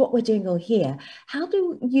 which is what we're doing all here, how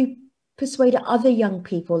do you persuade other young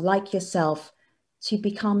people like yourself to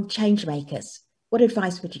become change makers? What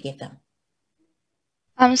advice would you give them?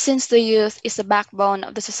 Since the youth is the backbone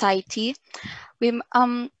of the society, we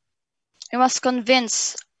must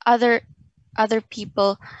convince other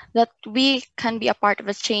people that we can be a part of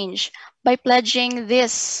a change by pledging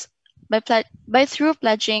this. Through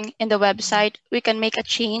pledging in the website, we can make a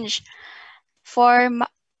change. For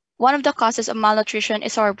one of the causes of malnutrition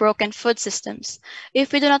is our broken food systems.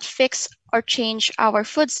 If we do not fix or change our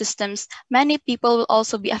food systems, many people will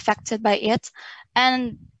also be affected by it,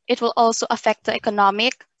 and it will also affect the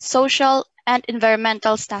economic, social, and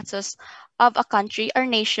environmental status of a country or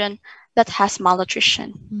nation that has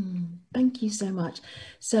malnutrition. Thank you so much.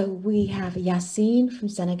 So we have Yassine from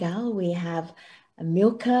Senegal, we have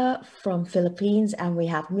Milka from Philippines, and we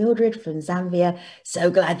have Mildred from Zambia.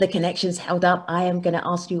 So glad the connection's held up. I am going to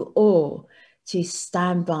ask you all to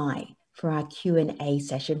stand by for our Q&A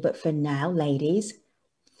session. But for now, ladies,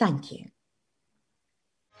 thank you.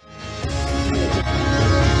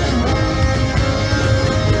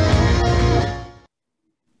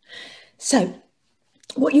 So,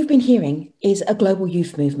 what you've been hearing is a global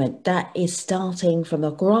youth movement that is starting from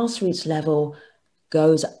the grassroots level,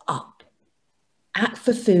 goes up. Act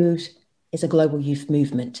for Food is a global youth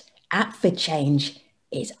movement. Act for Change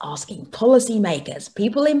is asking policymakers,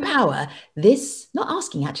 people in power, not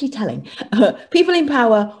asking, actually telling, people in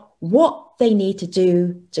power what they need to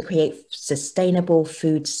do to create sustainable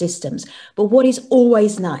food systems. But what is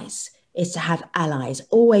always nice is to have allies,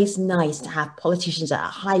 always nice to have politicians at a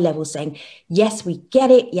high level saying, yes, we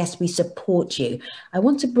get it, yes, we support you. I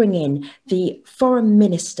want to bring in the Foreign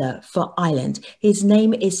Minister for Ireland. His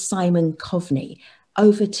name is Simon Coveney.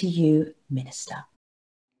 Over to you, Minister.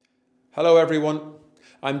 Hello, everyone.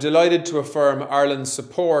 I'm delighted to affirm Ireland's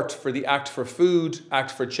support for the Act for Food,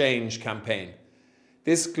 Act for Change campaign.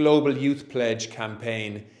 This Global Youth Pledge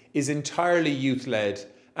campaign is entirely youth-led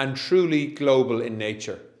and truly global in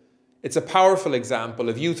nature. It's a powerful example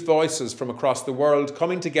of youth voices from across the world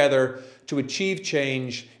coming together to achieve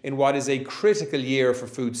change in what is a critical year for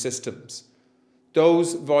food systems.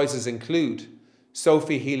 Those voices include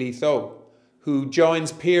Sophie Healy-Tho, who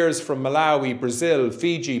joins peers from Malawi, Brazil,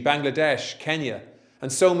 Fiji, Bangladesh, Kenya,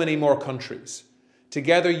 and so many more countries.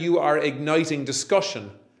 Together you are igniting discussion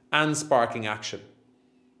and sparking action.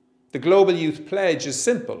 The Global Youth Pledge is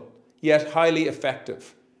simple, yet highly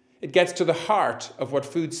effective. It gets to the heart of what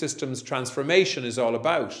food systems transformation is all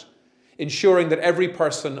about, ensuring that every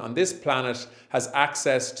person on this planet has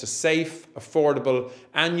access to safe, affordable,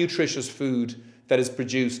 and nutritious food that is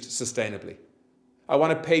produced sustainably. I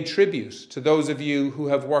want to pay tribute to those of you who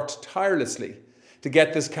have worked tirelessly to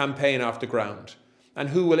get this campaign off the ground, and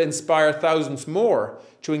who will inspire thousands more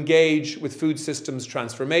to engage with food systems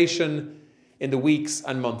transformation in the weeks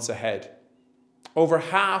and months ahead. Over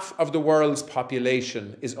half of the world's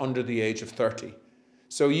population is under the age of 30,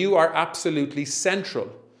 so you are absolutely central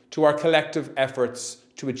to our collective efforts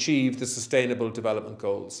to achieve the Sustainable Development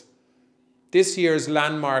Goals. This year's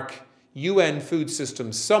landmark UN Food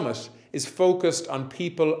Systems Summit is focused on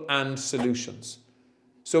people and solutions.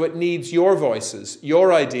 So it needs your voices,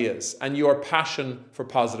 your ideas, and your passion for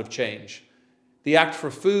positive change. The Act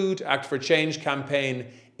for Food, Act for Change campaign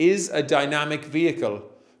is a dynamic vehicle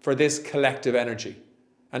for this collective energy,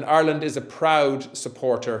 and Ireland is a proud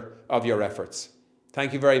supporter of your efforts.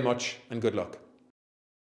 Thank you very much and good luck.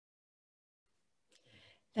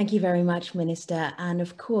 Thank you very much, Minister. And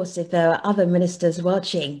of course, if there are other ministers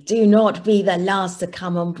watching, do not be the last to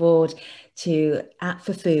come on board to Act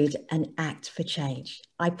for Food and Act for Change.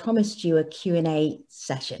 I promised you a Q&A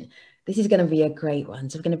session. This is going to be a great one.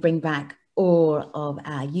 So we're going to bring back all of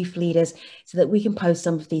our youth leaders so that we can pose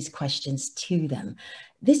some of these questions to them.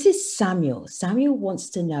 This is Samuel. Samuel wants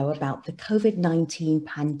to know about the COVID-19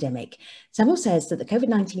 pandemic. Samuel says that the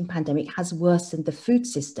COVID-19 pandemic has worsened the food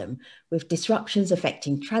system with disruptions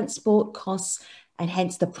affecting transport costs and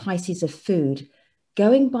hence the prices of food.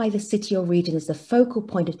 Going by the city or region as the focal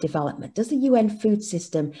point of development, does the UN food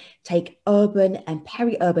system take urban and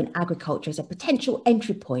peri-urban agriculture as a potential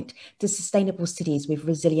entry point to sustainable cities with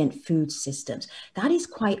resilient food systems? That is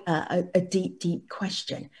quite a deep, deep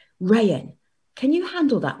question. Rayan, can you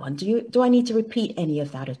handle that one? Do I need to repeat any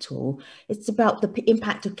of that at all? It's about the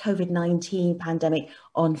impact of COVID-19 pandemic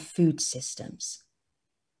on food systems.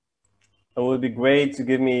 It would be great to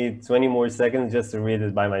give me 20 more seconds just to read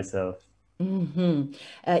it by myself.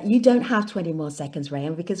 You don't have 20 more seconds,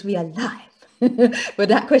 Rayan, because we are live. But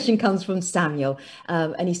that question comes from Samuel,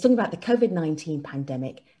 and he's talking about the COVID-19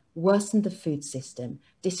 pandemic worsened the food system,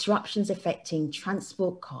 disruptions affecting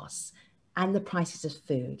transport costs and the prices of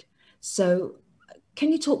food. So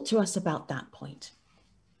can you talk to us about that point?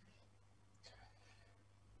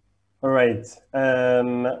 All right.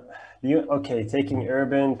 Taking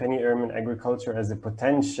urban, peri-urban agriculture as a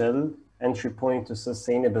potential entry point to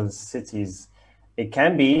sustainable cities. It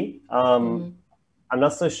can be. I'm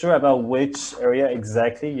not so sure about which area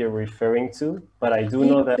exactly you're referring to, but I do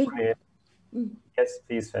know that. Yes,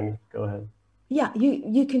 please, Femi, go ahead. Yeah,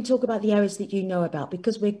 you can talk about the areas that you know about,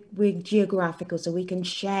 because we're geographical, so we can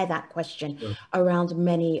share that question around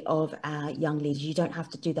many of our young leaders. You don't have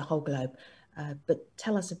to do the whole globe, but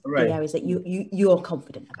tell us the areas that you're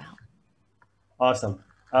confident about. Awesome.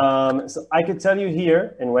 So I could tell you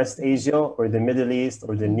here in West Asia or the Middle East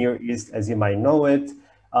or the Near East, as you might know it,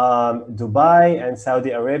 Dubai and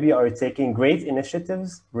Saudi Arabia are taking great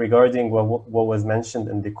initiatives regarding what was mentioned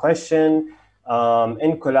in the question.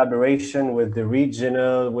 in collaboration with the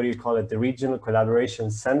regional, what do you call it? The Regional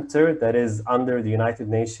Collaboration Center that is under the United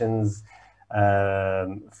Nations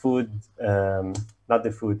the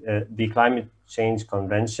Climate Change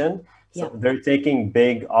Convention. So they're taking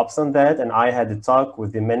big ups on that. And I had a talk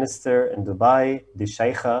with the minister in Dubai, the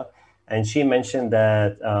Sheikha, and she mentioned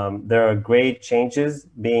that there are great changes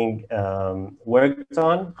being worked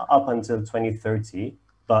on up until 2030.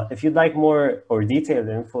 But if you'd like more or detailed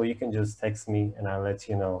info, you can just text me and I'll let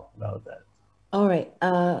you know about that. All right,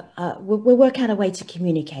 we'll work out a way to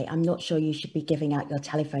communicate. I'm not sure you should be giving out your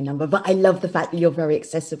telephone number, but I love the fact that you're very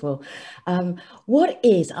accessible. I'm going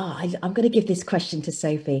to give this question to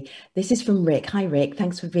Sophie. This is from Rick. Hi, Rick.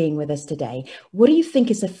 Thanks for being with us today. What do you think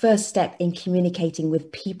is the first step in communicating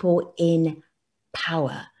with people in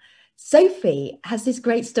power? Sophie has this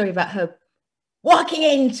great story about her walking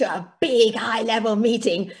into a big high-level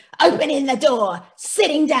meeting, opening the door,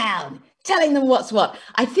 sitting down, telling them what's what.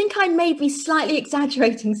 I think I may be slightly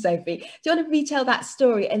exaggerating, Sophie. Do you want to retell that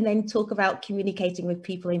story and then talk about communicating with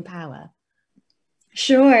people in power?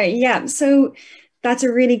 Sure, yeah. So that's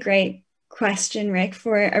a really great question, Rick.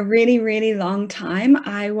 For a really, really long time,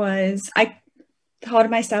 I thought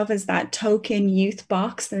of myself as that token youth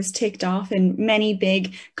box that was ticked off in many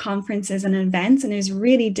big conferences and events, and it was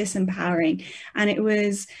really disempowering and it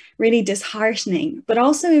was really disheartening, but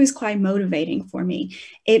also it was quite motivating for me.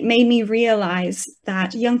 It made me realize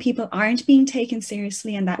that young people aren't being taken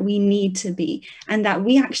seriously and that we need to be, and that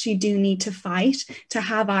we actually do need to fight to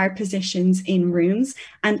have our positions in rooms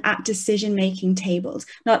and at decision-making tables,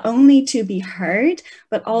 not only to be heard,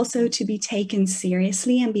 but also to be taken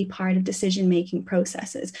seriously and be part of decision-making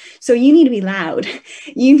processes. So you need to be loud.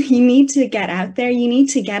 You need to get out there. You need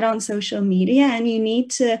to get on social media and you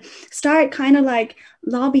need to start kind of like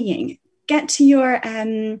lobbying. Get to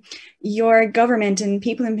your government and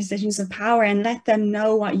people in positions of power and let them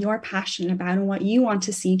know what you're passionate about and what you want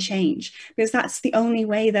to see change, because that's the only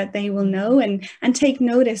way that they will know and take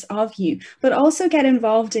notice of you. But also get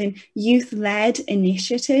involved in youth-led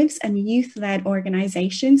initiatives and youth-led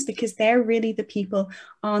organizations, because they're really the people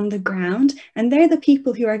on the ground and they're the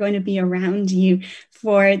people who are going to be around you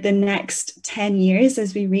for the next 10 years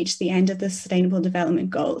as we reach the end of the Sustainable Development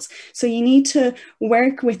Goals. So you need to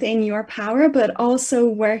work within your power, but also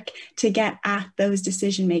work to get at those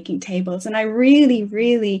decision-making tables. And I really,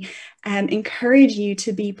 really encourage you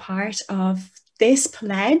to be part of this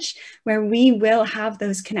pledge where we will have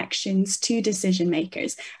those connections to decision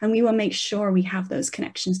makers, and we will make sure we have those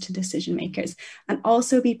connections to decision makers, and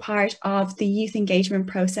also be part of the youth engagement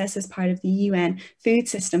process as part of the UN Food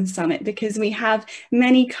Systems Summit, because we have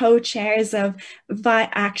many co-chairs of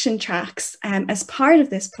action tracks as part of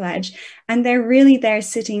this pledge, and they're really there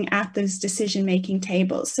sitting at those decision-making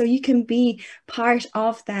tables. So you can be part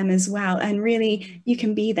of them as well, and really you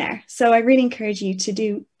can be there. So I really encourage you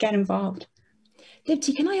to get involved.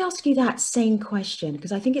 Dipti, can I ask you that same question?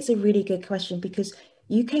 Because I think it's a really good question, because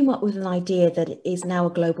you came up with an idea that is now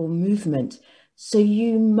a global movement. So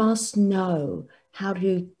you must know how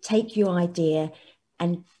to take your idea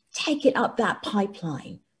and take it up that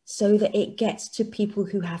pipeline so that it gets to people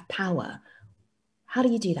who have power. How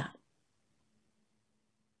do you do that?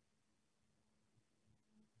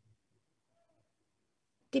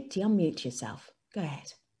 Dipti, unmute yourself. Go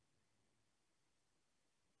ahead.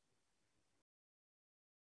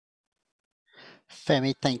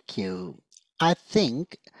 Femi, thank you. I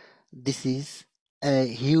think this is a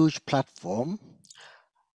huge platform.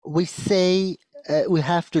 We say we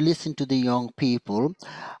have to listen to the young people,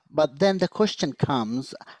 but then the question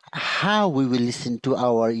comes how we will listen to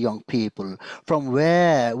our young people, from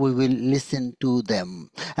where we will listen to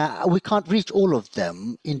them. We can't reach all of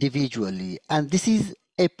them individually, and this is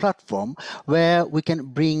a platform where we can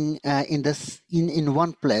bring in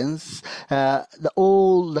one place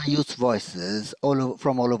all the youth voices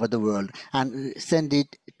from all over the world and send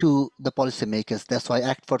it to the policymakers. That's why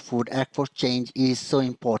Act for Food, Act for Change is so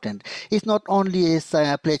important. It's not only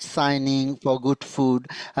a pledge signing for good food.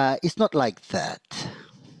 It's not like that.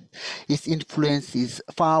 Its influence is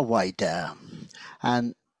far wider.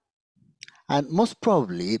 And most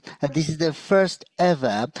probably, this is the first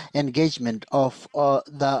ever engagement of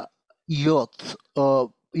the youth,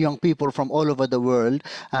 young people from all over the world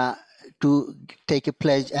to take a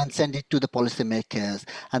pledge and send it to the policymakers.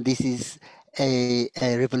 And this is a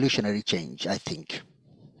revolutionary change, I think.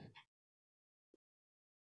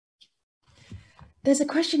 There's a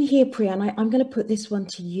question here, Priya, and I'm going to put this one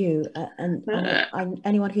to you, and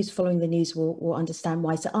anyone who's following the news will understand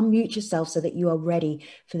why. So unmute yourself so that you are ready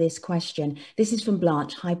for this question. This is from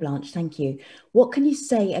Blanche. Hi, Blanche. Thank you. What can you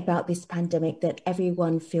say about this pandemic that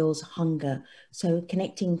everyone feels hunger? So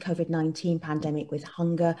connecting COVID-19 pandemic with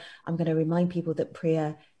hunger, I'm going to remind people that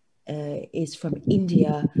Priya is from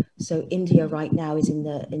India. So India right now is in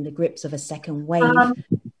the grips of a second wave.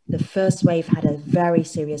 The first wave had a very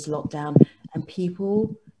serious lockdown, and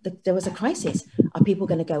there was a crisis. Are people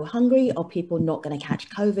going to go hungry? Are people not going to catch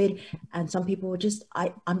COVID? And some people were just,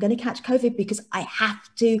 I'm going to catch COVID because I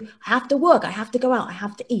have to work, I have to go out, I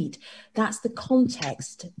have to eat. That's the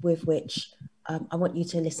context with which I want you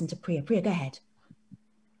to listen to Priya. Priya, go ahead.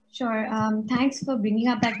 Sure. Thanks for bringing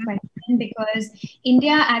up that question, because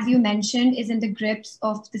India, as you mentioned, is in the grips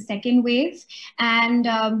of the second wave. And,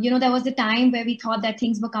 there was a time where we thought that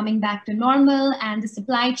things were coming back to normal and the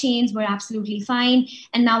supply chains were absolutely fine.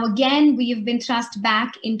 And now again, we have been thrust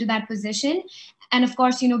back into that position. And of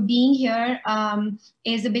course, being here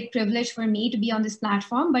is a big privilege for me to be on this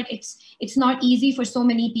platform, but it's not easy for so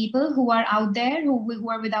many people who are out there, who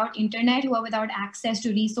are without internet, who are without access to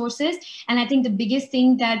resources. And I think the biggest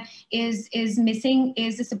thing that is missing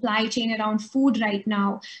is the supply chain around food right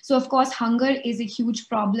now. So of course, hunger is a huge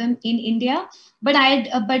problem in India. But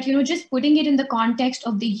just putting it in the context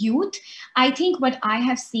of the youth, I think what I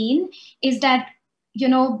have seen is that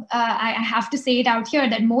I have to say it out here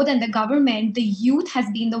that more than the government, the youth has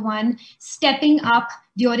been the one stepping up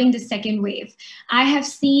during the second wave. I have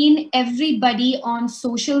seen everybody on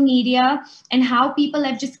social media and how people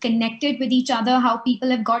have just connected with each other, how people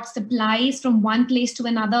have got supplies from one place to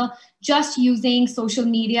another just using social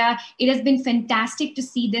media. It has been fantastic to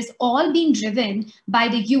see this all being driven by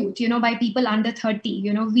the youth, by people under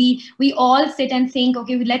 30. We all sit and think,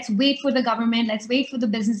 okay, let's wait for the government, let's wait for the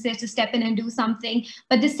businesses to step in and do something.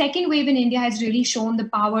 But the second wave in India has really shown the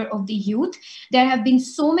power of the youth. There have been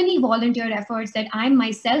so many volunteer efforts that I'm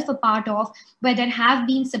myself a part of, where there have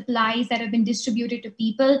been supplies that have been distributed to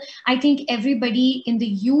people. I think everybody in the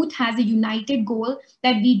youth has a united goal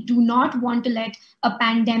that we do not want to let a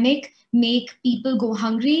pandemic make people go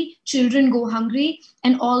hungry, children go hungry.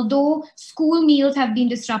 And although school meals have been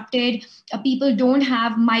disrupted, people don't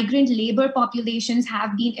have, migrant labor populations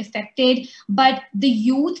have been affected, but the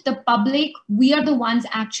youth, the public, we are the ones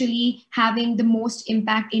actually having the most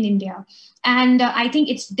impact in India. And I think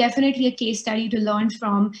it's definitely a case study to learn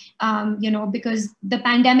from, because the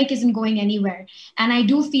pandemic isn't going anywhere. And I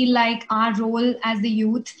do feel like our role as the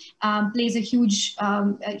youth plays a huge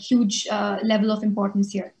level of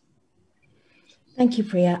importance here. Thank you,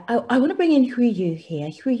 Priya. I want to bring in Huiyu here.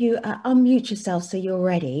 Huiyu, unmute yourself so you're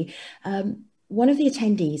ready. One of the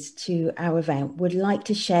attendees to our event would like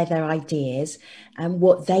to share their ideas and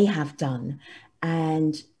what they have done.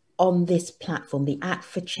 And on this platform, the Act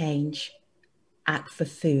for Change, Act for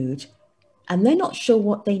Food, and they're not sure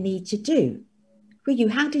what they need to do.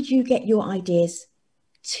 Huiyu, how did you get your ideas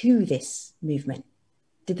to this movement?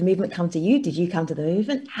 Did the movement come to you? Did you come to the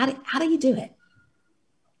movement? How do you do it?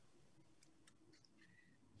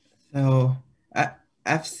 So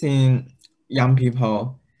I've seen young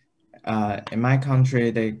people in my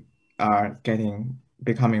country, they are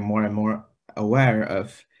becoming more and more aware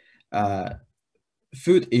of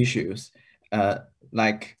food issues,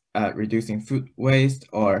 like reducing food waste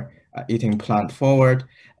or eating plant forward.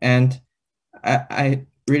 And I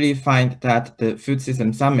really find that the Food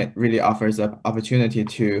System Summit really offers an opportunity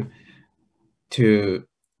to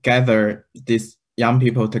gather these young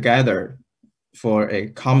people together for a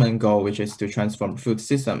common goal, which is to transform food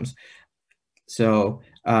systems. So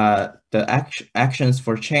the actions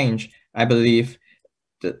for change, I believe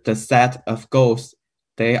the set of goals,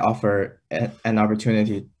 they offer an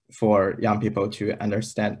opportunity for young people to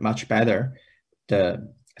understand much better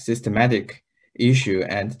the systematic issue,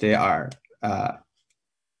 and they are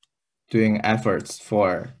doing efforts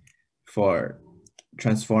for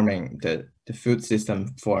transforming the food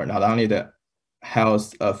system for not only the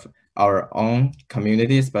health of our own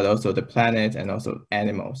communities, but also the planet and also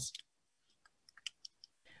animals.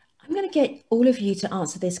 I'm going to get all of you to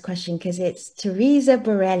answer this question because it's Teresa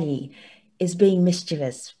Borelli is being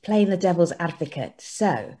mischievous, playing the devil's advocate.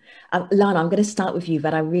 So, Lana, I'm going to start with you,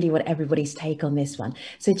 but I really want everybody's take on this one.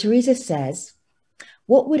 So Teresa says,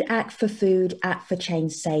 what would Act for Food, Act for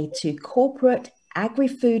Change say to corporate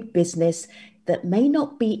agri-food business that may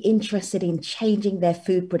not be interested in changing their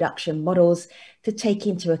food production models to take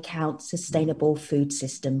into account sustainable food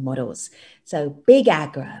system models? So big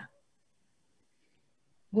agri.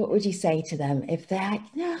 what would you say to them if they're,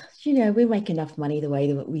 yeah, you know, we make enough money the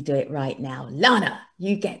way that we do it right now? Lana,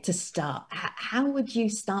 you get to start. How would you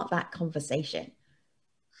start that conversation?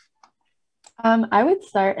 I would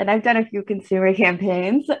start, and I've done a few consumer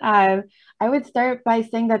campaigns. I would start by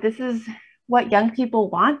saying that this is what young people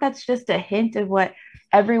want. That's just a hint of what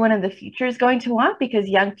everyone in the future is going to want, because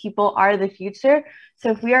young people are the future.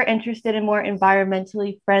 So if we are interested in more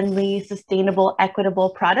environmentally friendly, sustainable,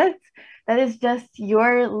 equitable products, that is just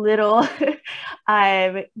your little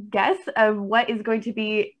guess of what is going to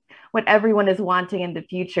be what everyone is wanting in the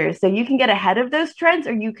future. So you can get ahead of those trends,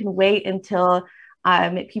 or you can wait until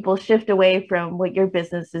people shift away from what your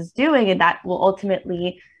business is doing, and that will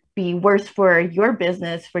ultimately be worse for your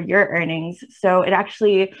business, for your earnings. So it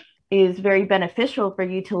actually is very beneficial for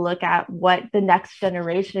you to look at what the next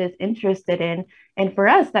generation is interested in. And for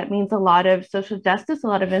us, that means a lot of social justice, a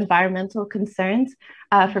lot of environmental concerns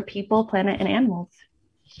for people, planet, and animals.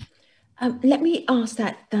 Let me ask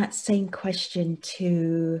that same question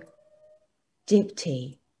to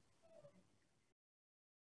Dipti.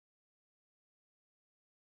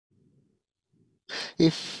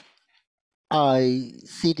 If I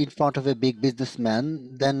sit in front of a big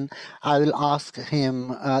businessman, then I will ask him,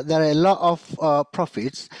 there are a lot of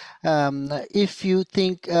profits. If you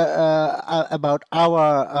think about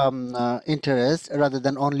our interest rather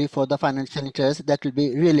than only for the financial interest, that will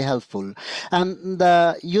be really helpful. And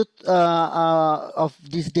the youth of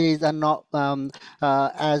these days are not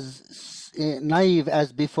as naive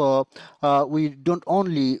as before. We don't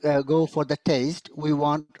only go for the taste, we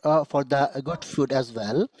want for the good food as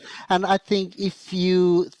well. And I think if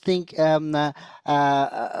you think about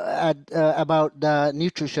the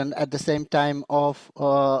nutrition at the same time of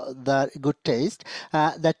the good taste,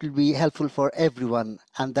 that will be helpful for everyone,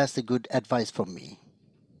 and that's a good advice from me.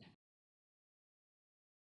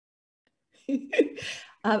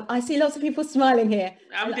 I see lots of people smiling here.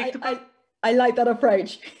 I like that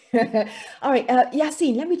approach. All right,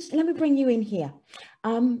 Yassine, let me bring you in here.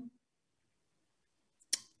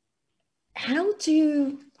 How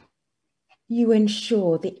do you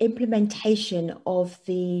ensure the implementation of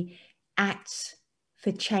the Act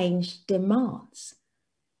for Change demands?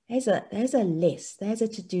 There's a list, there's a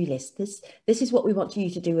to-do list. This is what we want you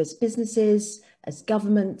to do as businesses, as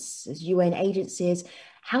governments, as UN agencies.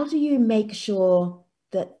 How do you make sure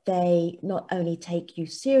that they not only take you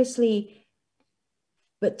seriously,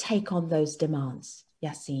 but take on those demands,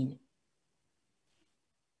 Yassine?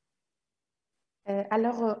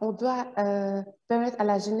 Alors, on doit permettre à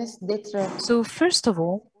la jeunesse d'être. So first of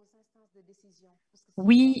all,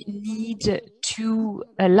 we need to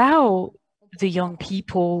allow the young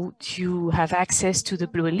people to have access to the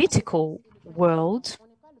political world.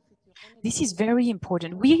 This is very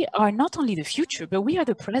important. We are not only the future, but we are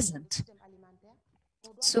the present.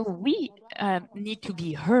 So we need to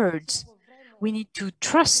be heard. We need to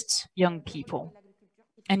trust young people.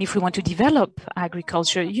 And if we want to develop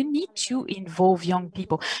agriculture, you need to involve young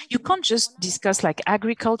people. You can't just discuss like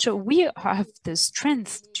agriculture. We have the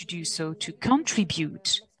strength to do so, to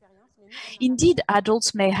contribute. Indeed,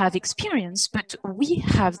 adults may have experience, but we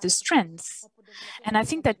have the strength. And I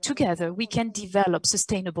think that together we can develop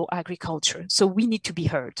sustainable agriculture. So we need to be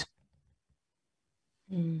heard.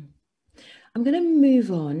 I'm going to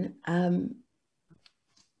move on.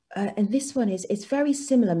 And this one is very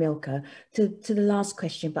similar, Milka, to the last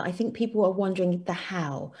question, but I think people are wondering the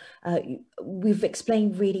how. We've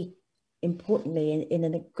explained really importantly in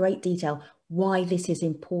a great detail why this is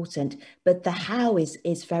important, but the how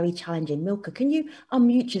is very challenging. Milka, can you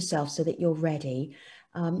unmute yourself so that you're ready?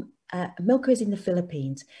 Milka is in the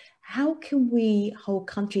Philippines. How can we hold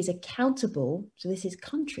countries accountable? So this is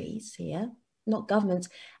countries here, not governments,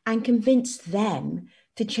 and convince them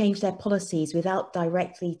to change their policies without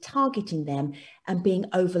directly targeting them and being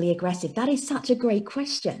overly aggressive? That is such a great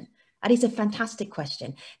question. That is a fantastic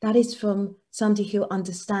question. That is from somebody who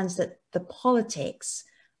understands that the politics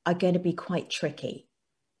are going to be quite tricky.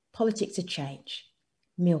 Politics of change.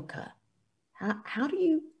 Milka, how do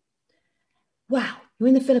you, wow, you're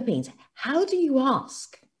in the Philippines. How do you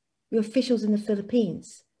ask your officials in the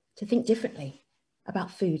Philippines to think differently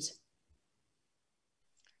about foods?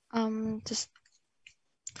 Just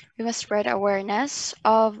we must spread awareness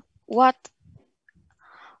of what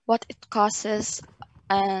it causes,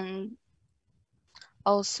 and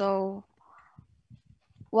also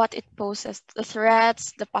what it poses, the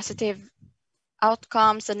threats, the positive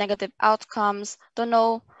outcomes, the negative outcomes, to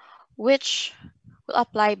know which will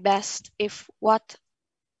apply best, if what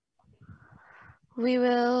we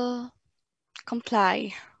will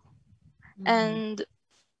comply. And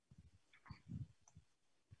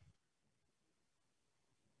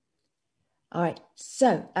All right,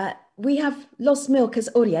 so we have lost Milka's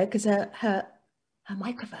audio because her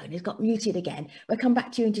microphone has got muted again. We'll come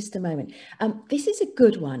back to you in just a moment. This is a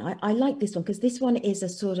good one. I like this one because this one is a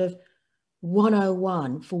sort of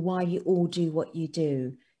 101 for why you all do what you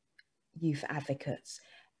do, youth advocates.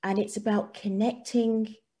 And it's about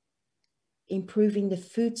connecting, improving the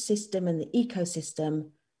food system and the ecosystem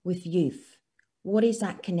with youth. What is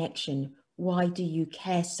that connection? Why do you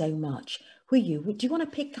care so much? Do you want to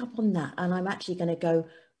pick up on that? And I'm actually going to go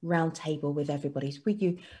round table with everybody. Will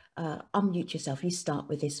you unmute yourself? You start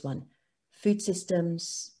with this one. Food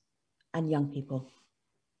systems and young people.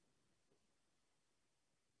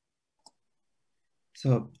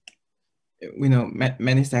 So we know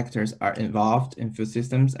many sectors are involved in food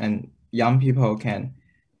systems, and young people can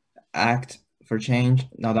act for change,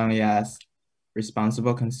 not only as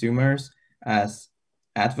responsible consumers, as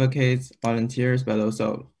advocates, volunteers, but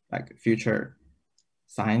also like future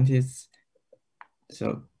scientists.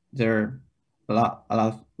 So there are a lot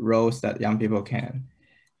of roles that young people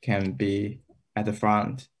can be at the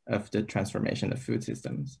front of the transformation of food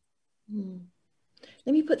systems. Mm.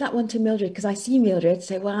 Let me put that one to Mildred, because I see Mildred.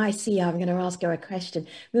 So when I see her, I'm going to ask her a question.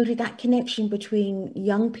 Mildred, that connection between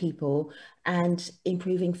young people and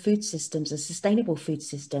improving food systems and sustainable food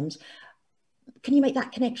systems, can you make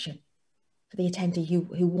that connection for the attendee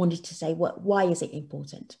who wanted to say, why is it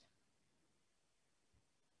important?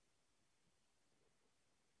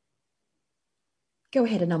 Go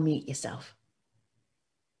ahead and unmute yourself.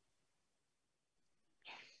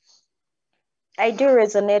 I do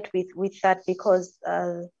resonate with that because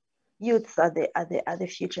youths are the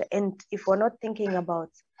future, and if we're not thinking about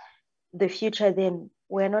the future, then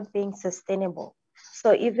we're not being sustainable.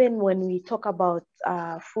 So even when we talk about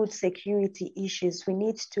food security issues, we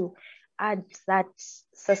need to add that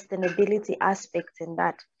sustainability aspect in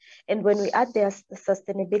that. And when we add the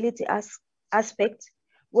sustainability aspect,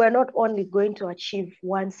 we're not only going to achieve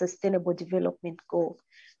one sustainable development goal,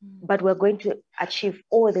 but we're going to achieve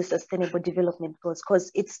all the sustainable development goals,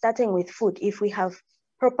 because it's starting with food. If we have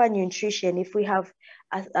proper nutrition, if we have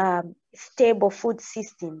stable food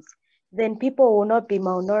systems, then people will not be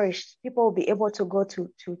malnourished. People will be able to go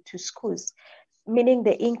to schools, meaning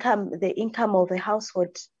the income of the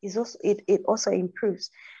household is also it also improves.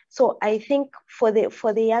 So I think for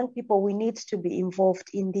the young people, we need to be involved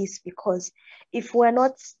in this, because if we're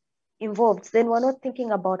not involved, then we're not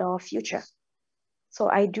thinking about our future. So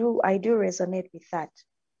I do resonate with that.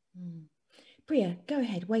 Priya, go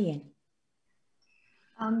ahead, weigh in.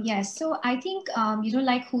 Yes, so I think,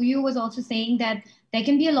 like Huyu was also saying that there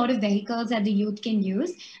can be a lot of vehicles that the youth can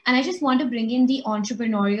use. And I just want to bring in the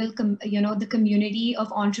entrepreneurial, the community of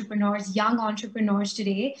entrepreneurs, young entrepreneurs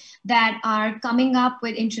today that are coming up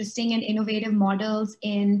with interesting and innovative models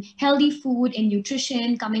in healthy food, in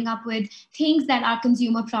nutrition, coming up with things that are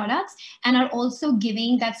consumer products, and are also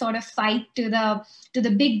giving that sort of fight to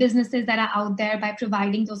the big businesses that are out there by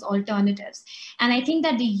providing those alternatives. And I think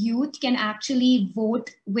that the youth can actually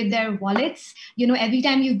vote with their wallets. Every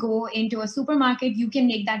time you go into a supermarket, you can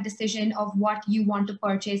make that decision of what you want to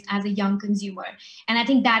purchase as a young consumer. And I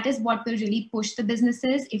think that is what will really push the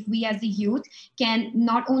businesses, if we as the youth can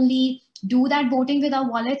not only do that voting with our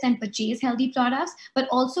wallets and purchase healthy products, but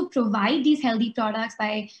also provide these healthy products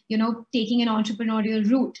by, taking an entrepreneurial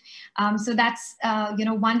route. So that's,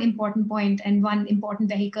 one important point and one important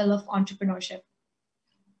vehicle of entrepreneurship.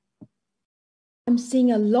 I'm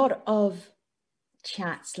seeing a lot of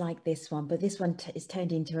chats like this one, but this one is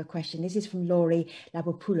turned into a question. This is from Laurie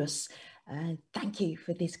Labopoulos. Thank you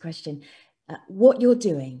for this question. What you're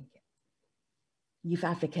doing, youth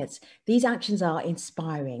advocates, these actions are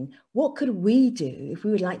inspiring. What could we do if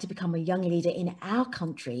we would like to become a young leader in our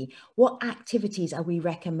country? What activities are we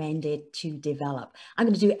recommended to develop? I'm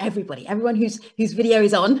going to do everyone whose video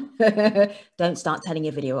is on, don't start turning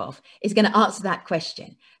your video off, is going to answer that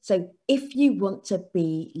question. So if you want to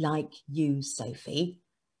be like you, Sophie,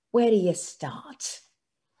 where do you start?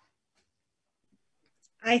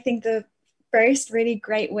 I think the first really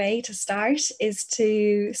great way to start is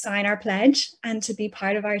to sign our pledge and to be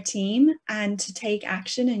part of our team and to take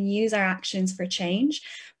action and use our actions for change.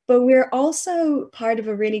 But we're also part of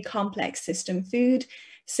a really complex system. Food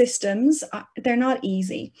systems, they're not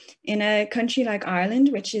easy. In a country like Ireland,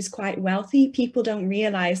 which is quite wealthy, people don't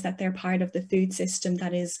realize that they're part of the food system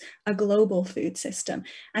that is a global food system.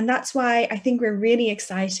 And that's why I think we're really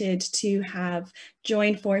excited to have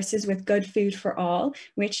join forces with Good Food for All,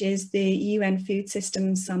 which is the UN Food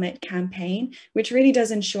Systems Summit campaign, which really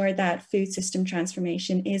does ensure that food system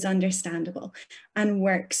transformation is understandable and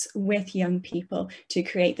works with young people to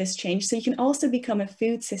create this change. So you can also become a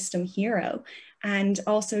food system hero and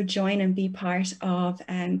also join and be part of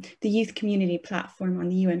the youth community platform on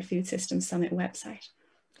the UN Food Systems Summit website.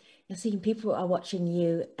 Yassine, people are watching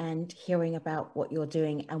you and hearing about what you're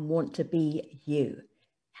doing and want to be you.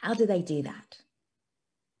 How do they do that?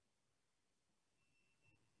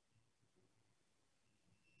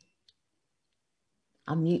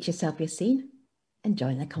 Unmute yourself, Yassine, and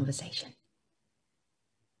join the conversation.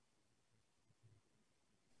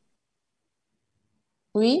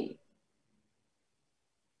 Oui.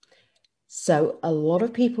 So a lot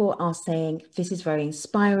of people are saying, this is very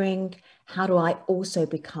inspiring. How do I also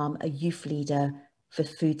become a youth leader for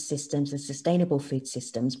food systems and sustainable food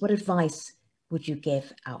systems? What advice would you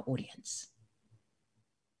give our audience?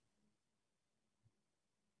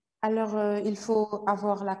 Alors, il faut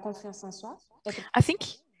avoir la confiance en soi. I think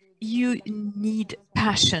you need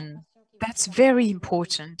passion. That's very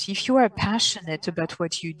important. If you are passionate about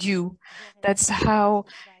what you do, that's how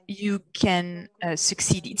you can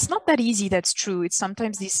succeed. It's not that easy, that's true. It's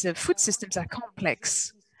sometimes these food systems are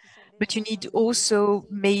complex, but you need also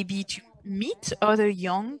maybe to meet other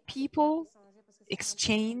young people,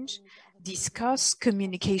 exchange, discuss.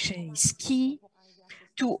 Communication is key.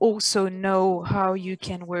 To also know how you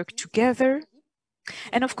can work together.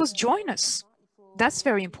 And of course, join us. That's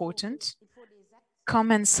very important.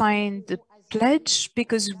 Come and sign the pledge,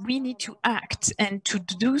 because we need to act, and to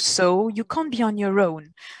do so, you can't be on your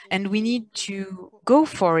own, and we need to go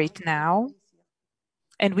for it now,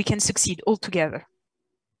 and we can succeed all together.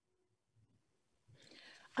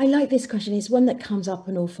 I like this question. It's one that comes up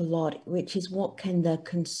an awful lot, which is, what can the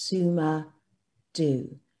consumer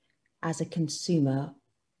do? As a consumer,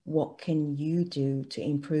 what can you do to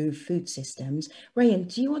improve food systems?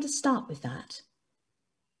 Rayan, do you want to start with that?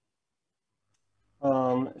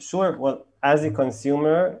 Sure. Well, as a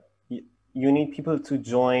consumer, you need people to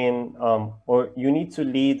join, or you need to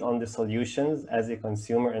lead on the solutions as a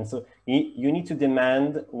consumer. And so you need to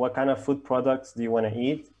demand, what kind of food products do you want to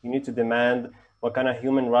eat? You need to demand, what kind of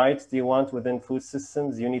human rights do you want within food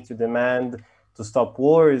systems? You need to demand to stop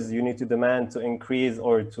wars. You need to demand to increase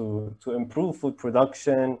or to improve food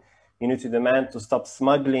production. You need to demand to stop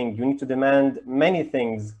smuggling. You need to demand many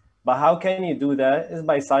things. But how can you do that? It's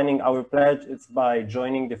by signing our pledge. It's by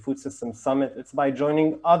joining the Food Systems Summit. It's by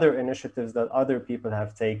joining other initiatives that other people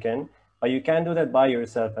have taken. But you can't do that by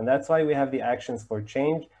yourself. And that's why we have the Actions for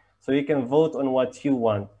Change. So you can vote on what you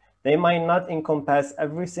want. They might not encompass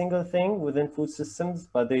every single thing within food systems,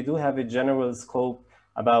 but they do have a general scope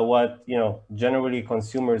about what, generally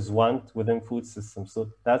consumers want within food systems.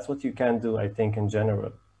 So that's what you can do, I think, in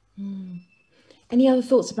general. Any other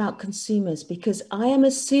thoughts about consumers? Because I am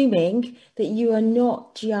assuming that you are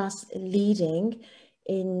not just leading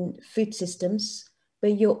in food systems,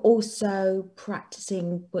 but you're also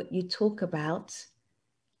practicing what you talk about,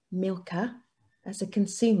 Milka, as a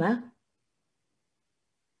consumer.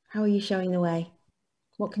 How are you showing the way?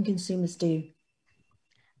 What can consumers do?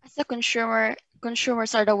 As a consumer,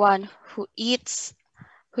 consumers are the one who eats,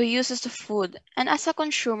 who uses the food. And as a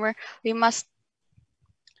consumer, we must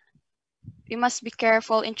be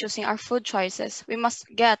careful in choosing our food choices. We must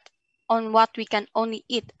get on what we can only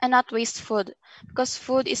eat and not waste food, because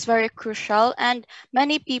food is very crucial and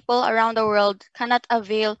many people around the world cannot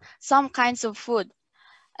avail some kinds of food.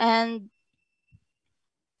 And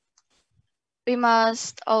we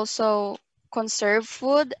must also conserve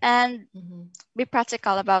food and be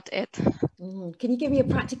practical about it. Can you give me a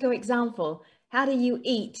practical example? How do you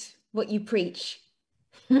eat what you preach?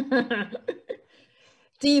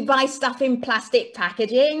 Do you buy stuff in plastic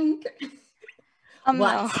packaging?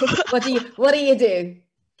 No. What do you do?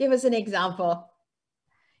 Give us an example.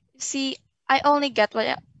 See, I only get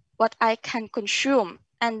what I can consume,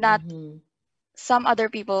 and not some other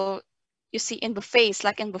people you see in buffets,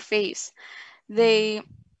 like in buffets. They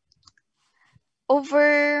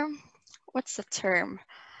what's the term?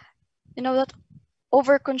 That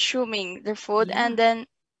over consuming their food, and then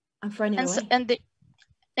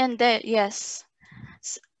yes.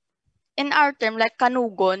 In our term, like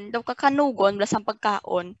kanugon, daw ka kanugon wala sang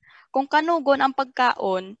pagkaon. Kung kanugon ang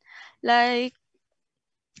pagkaon, like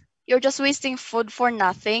you're just wasting food for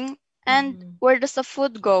nothing. And where does the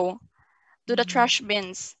food go? To the trash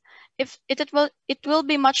bins. If it will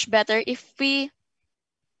be much better if we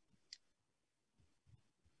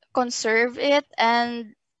conserve it,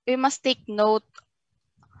 and we must take note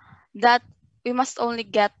that we must only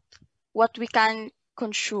get what we can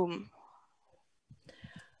consume.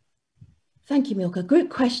 Thank you, Milka. Group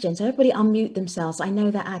questions. So everybody unmute themselves. I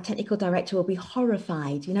know that our technical director will be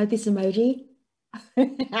horrified. You know this emoji?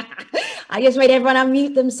 I just made everyone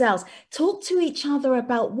unmute themselves. Talk to each other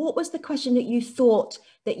about what was the question that you thought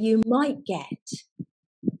that you might get,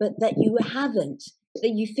 but that you haven't, that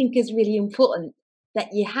you think is really important, that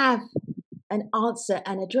you have an answer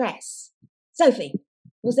and address. Sophie,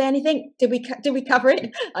 was there anything? Did we cover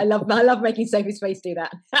it? I love making Sophie's face do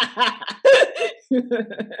that.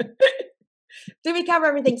 Did we cover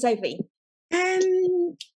everything, Sophie?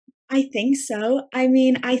 I think so. I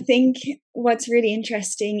mean, I think what's really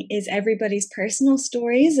interesting is everybody's personal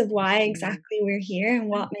stories of why exactly we're here and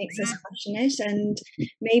what makes us passionate. And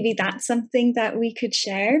maybe that's something that we could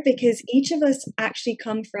share, because each of us actually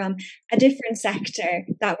come from a different sector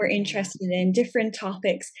that we're interested in, different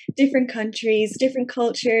topics, different countries, different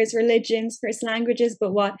cultures, religions, first languages.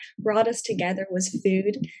 But what brought us together was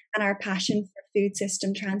food and our passion for food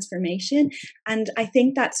system transformation. And I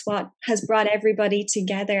think that's what has brought everybody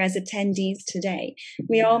together as attendees today.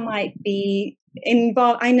 We all might be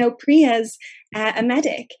involved. I know Priya's a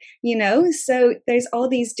medic, you know, so there's all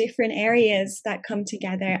these different areas that come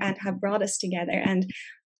together and have brought us together. And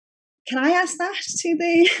can I ask that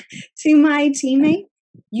to my teammate?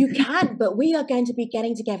 You can, but we are going to be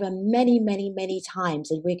getting together many, many, many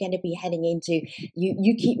times, and we're going to be heading into.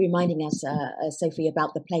 You keep reminding us, Sophie,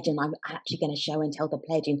 about the pledge, and I'm actually going to show and tell the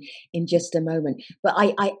pledge in just a moment. But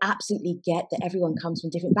I absolutely get that everyone comes from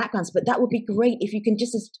different backgrounds. But that would be great if you can,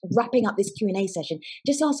 just as wrapping up this Q&A session,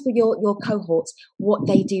 just ask for your cohorts what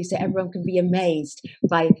they do, so everyone can be amazed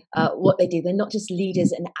by what they do. They're not just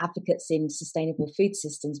leaders and advocates in sustainable food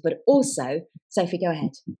systems, but also, Sophie, go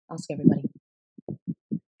ahead, ask everybody.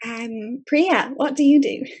 Priya, what do you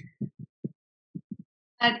do?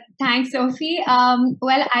 Thanks, Sophie.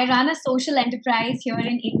 Well, I run a social enterprise here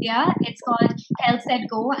in India. It's called Health Set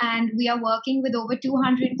Go, and we are working with over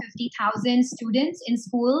 250,000 students in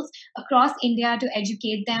schools across India to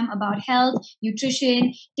educate them about health,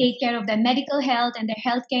 nutrition, take care of their medical health and their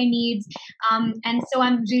healthcare needs. And so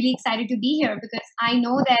I'm really excited to be here, because I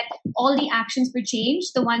know that all the actions for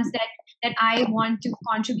change, the ones that I want to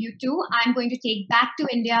contribute to, I'm going to take back to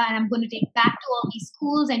India, and I'm going to take back to all these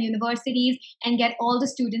schools and universities and get all the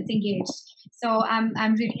students engaged. So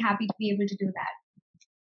I'm really happy to be able to do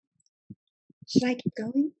that. Should I keep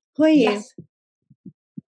going? Who are you? Yes.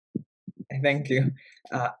 Thank you.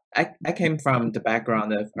 I came from the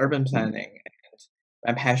background of urban planning, and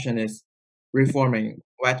my passion is reforming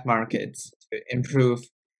wet markets to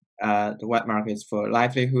improve the wet markets for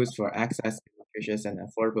livelihoods, for access to nutritious and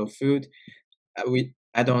affordable food.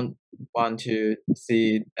 I don't want to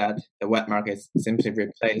see that the wet markets simply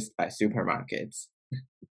replaced by supermarkets.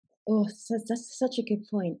 Oh, that's such a good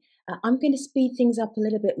point. I'm going to speed things up a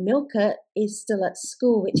little bit. Milka is still at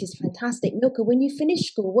school, which is fantastic. Milka, when you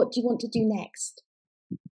finish school, what do you want to do next?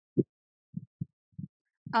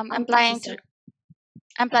 I'm planning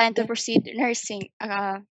to proceed nursing,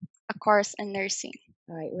 a course in nursing.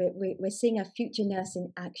 All right, we're seeing a future nurse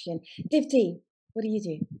in action. Divti, what do you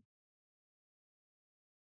do?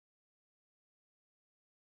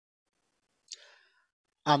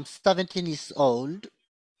 I'm 17 years old.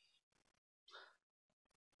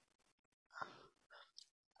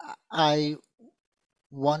 I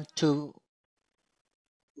want to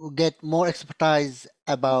get more expertise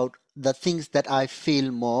about the things that I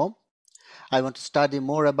feel more. I want to study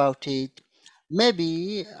more about it.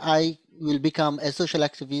 Maybe I will become a social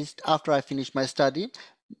activist after I finish my study.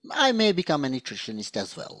 I may become a nutritionist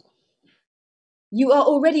as well. You are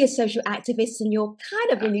already a social activist, and you're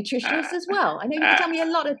kind of a nutritionist as well. I know you can tell me a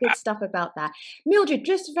lot of good stuff about that. Mildred,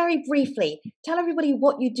 just very briefly, tell everybody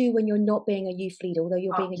what you do when you're not being a youth leader, although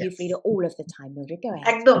you're being a youth leader all of the time. Mildred, go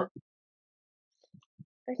ahead.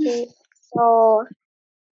 Okay, so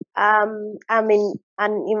I'm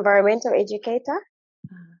an environmental educator.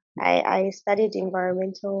 I studied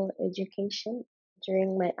environmental education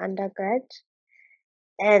during my undergrad,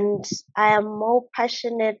 and I am more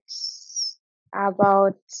passionate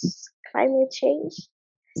about climate change.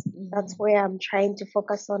 That's where I'm trying to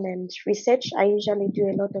focus on, and research. I usually do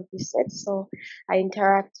a lot of research, so I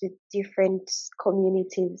interact with different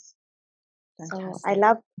communities. Fantastic.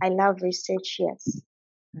 So I love research. Yes,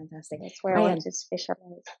 fantastic. That's where I want to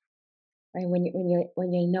specialize. And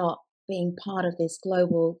when you're not being part of this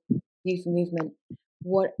global youth movement,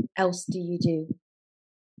 what else do you do?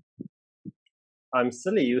 I'm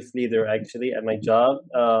still a youth leader, actually, at my job,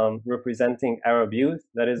 representing Arab youth.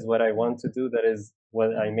 That is what I want to do. That is what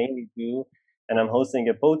I mainly do. And I'm hosting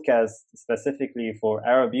a podcast specifically for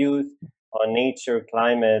Arab youth on nature,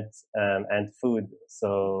 climate, and food.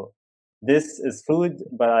 So this is food,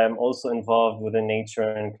 but I am also involved with the nature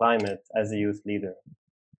and climate as a youth leader.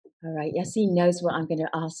 All right, Yassine knows what I'm going to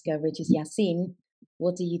ask her, which is Yassine,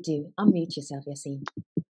 what do you do? Unmute yourself, Yassine.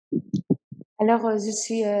 Alors, je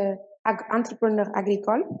suis entrepreneur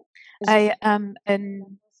agricole. I am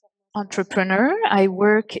an entrepreneur. I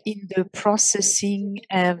work in the processing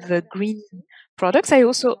of green products. I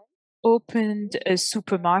also opened a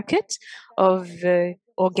supermarket of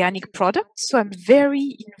organic products. So I'm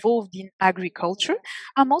very involved in agriculture.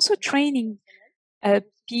 I'm also training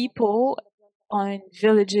people on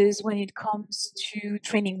villages when it comes to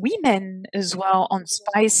training women as well on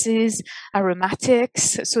spices,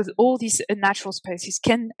 aromatics. So all these natural spices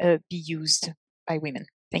can be used by women.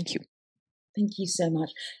 Thank you. Thank you so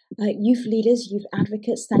much. Youth leaders, youth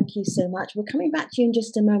advocates, thank you so much. We're coming back to you in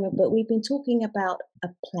just a moment, but we've been talking about a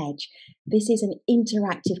pledge. This is an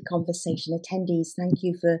interactive conversation. Attendees, thank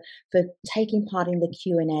you for taking part in the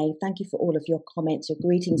Q&A. Thank you for all of your comments, your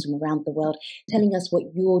greetings from around the world, telling us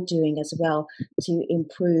what you're doing as well to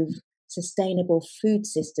improve sustainable food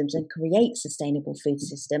systems and create sustainable food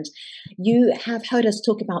systems. You have heard us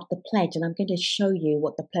talk about the pledge, and I'm going to show you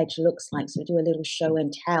what the pledge looks like. So we'll do a little show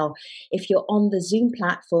and tell. If you're on the Zoom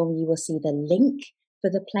platform, you will see the link for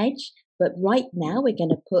the pledge. But right now, we're going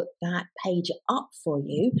to put that page up for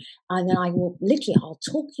you, and then I'll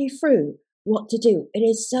talk you through what to do. It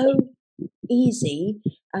is so easy,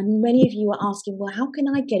 and many of you are asking, well, how can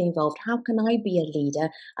I get involved? How can I be a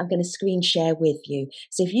leader? I'm going to screen share with you.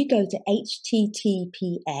 So if you go to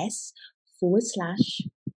https://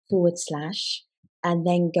 and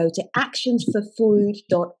then go to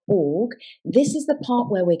actionsforfood.org. This is the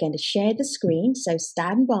part where we're going to share the screen. So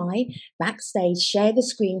stand by, backstage, share the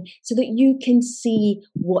screen so that you can see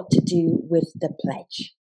what to do with the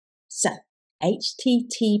pledge. So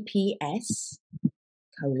https://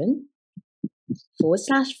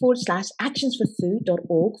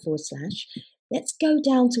 Let's go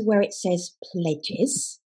down to where it says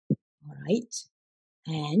pledges. All right.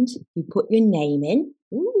 And you put your name in.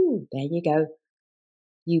 Ooh, there you go.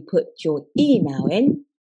 You put your email in.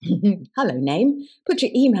 Hello, name. Put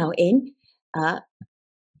your email in.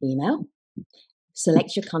 Email.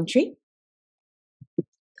 Select your country.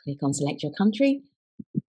 Click on select your country.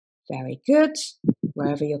 Very good.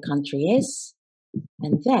 Wherever your country is.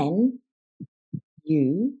 And then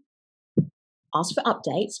you ask for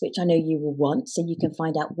updates, which I know you will want, so you can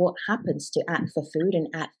find out what happens to Act for Food and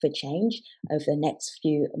Act for Change over the next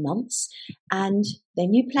few months. And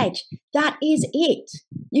then you pledge. That is it.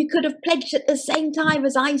 You could have pledged at the same time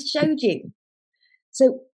as I showed you.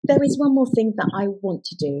 So there is one more thing that I want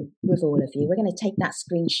to do with all of you. We're going to take that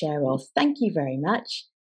screen share off. Thank you very much.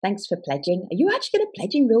 Thanks for pledging. Are you actually going to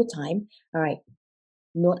pledge in real time? All right.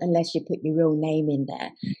 Not unless you put your real name in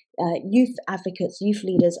there. Youth advocates, youth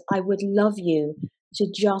leaders, I would love you to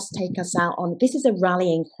just take us out on, this is a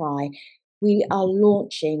rallying cry. We are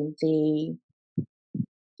launching the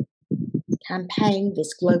campaign,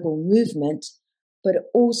 this global movement,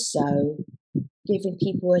 but also giving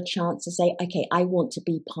people a chance to say, okay, I want to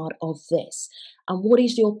be part of this. And what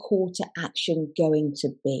is your call to action going to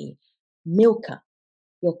be? Milka,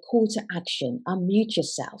 your call to action, unmute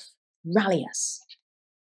yourself, rally us.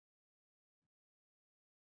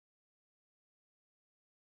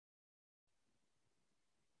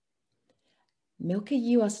 Milka,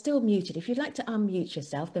 you are still muted. If you'd like to unmute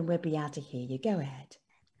yourself, then we'll be able to hear you. Go ahead.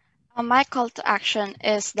 My call to action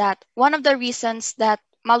is that one of the reasons that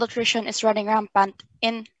malnutrition is running rampant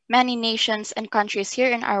in many nations and countries here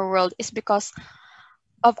in our world is because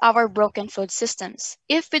of our broken food systems.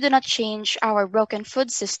 If we do not change our broken food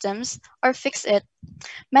systems or fix it,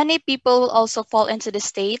 many people will also fall into this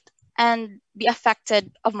state and be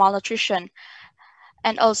affected of malnutrition,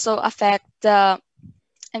 and also affect the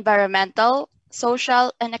environmental,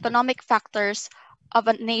 social, and economic factors of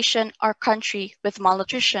a nation or country with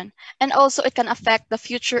malnutrition. And also it can affect the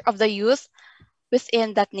future of the youth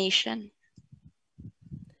within that nation.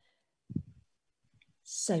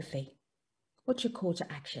 Sophie, what's your call to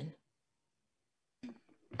action?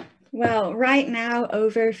 Well, right now,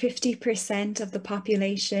 over 50% of the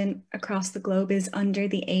population across the globe is under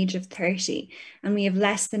the age of 30, and we have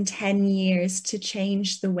less than 10 years to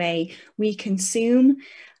change the way we consume,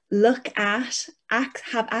 look at,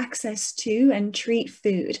 have access to, and treat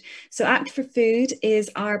food. So Act for Food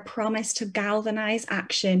is our promise to galvanize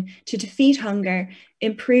action to defeat hunger,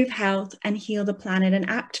 improve health, and heal the planet. And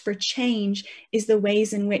Act for Change is the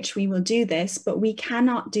ways in which we will do this, but we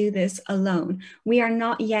cannot do this alone. We are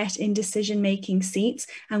not yet in decision-making seats,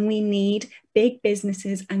 and we need big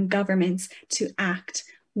businesses and governments to act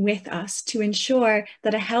with us to ensure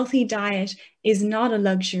that a healthy diet is not a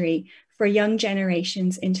luxury for young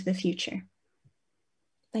generations into the future.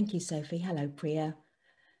 Thank you, Sophie. Hello, Priya.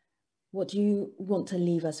 What do you want to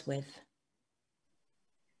leave us with?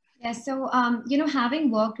 Yeah, so,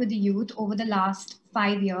 having worked with the youth over the last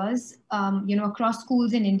 5 years, across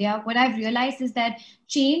schools in India, what I've realized is that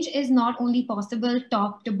change is not only possible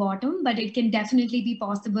top to bottom, but it can definitely be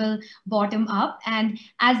possible bottom up. And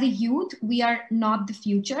as a youth, we are not the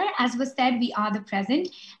future. As was said, we are the present,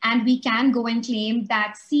 and we can go and claim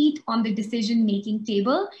that seat on the decision-making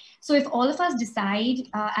table. So if all of us decide,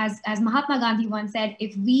 as Mahatma Gandhi once said,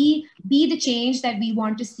 if we be the change that we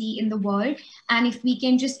want to see in the world, and if we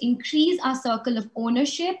can just increase our circle of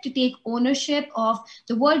ownership to take ownership of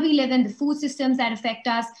the world we live in, the food systems that affect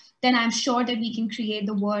us, then I'm sure that we can create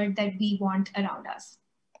the world that we want around us.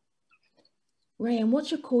 Rayan, what's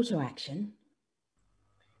your call to action?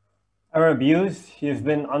 Arab youth, you've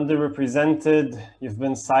been underrepresented, you've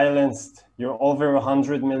been silenced, you're over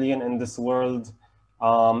 100 million in this world.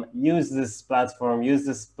 Use this platform, use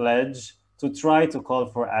this pledge to try to call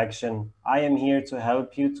for action. I am here to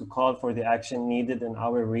help you to call for the action needed in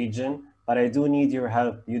our region, but I do need your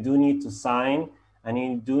help. You do need to sign, and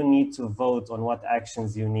you do need to vote on what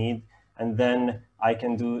actions you need, and then I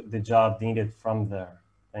can do the job needed from there.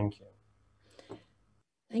 Thank you.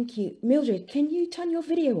 Thank you. Mildred, can you turn your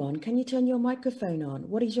video on? Can you turn your microphone on?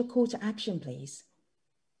 What is your call to action, please?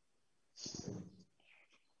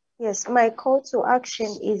 Yes, my call to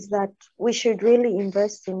action is that we should really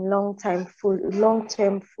invest in long-term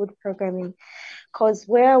food programming, because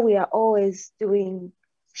where we are always doing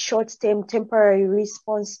short-term temporary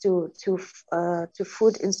response to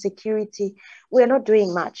food insecurity, we're not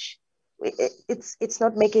doing much. It's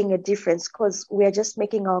not making a difference, because we are just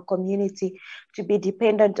making our community to be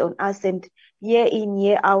dependent on us, and year in,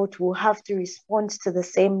 year out, we'll have to respond to the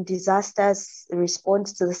same disasters, respond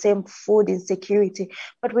to the same food insecurity.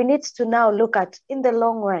 But we need to now look at, in the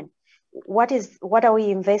long run, what are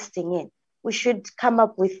we investing in? We should come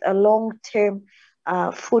up with a long-term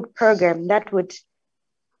food program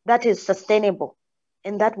that is sustainable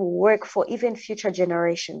and that will work for even future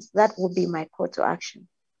generations. That would be my call to action.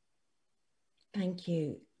 Thank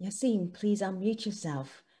you. Yassine, please unmute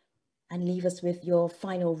yourself and leave us with your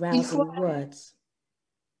final rousing words.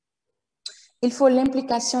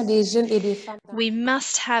 We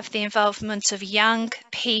must have the involvement of young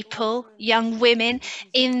people, young women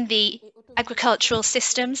in the agricultural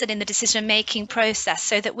systems and in the decision-making process,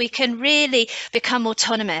 so that we can really become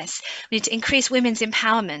autonomous. We need to increase women's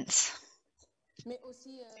empowerment.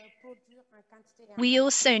 We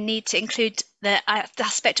also need to include the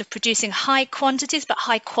aspect of producing high quantities, but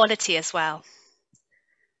high quality as well.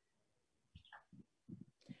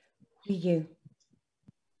 You.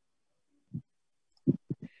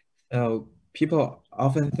 So people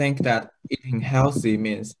often think that eating healthy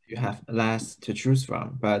means you have less to choose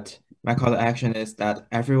from, but my call to action is that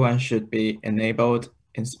everyone should be enabled,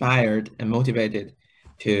 inspired, and motivated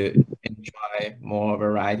to enjoy more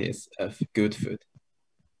varieties of good food.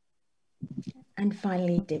 And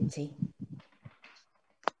finally, Dipti.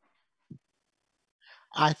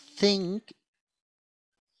 I think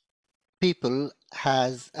people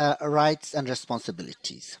has rights and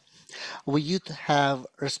responsibilities. We youth have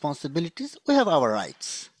responsibilities, we have our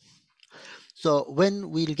rights. So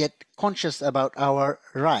when we'll get conscious about our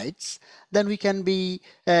rights, then we can be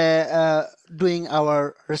doing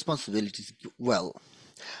our responsibilities well.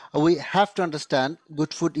 We have to understand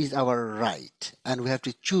good food is our right, and we have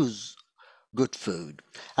to choose good food.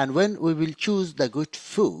 And when we will choose the good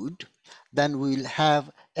food, then we will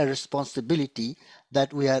have a responsibility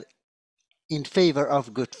that we are in favor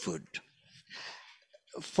of good food.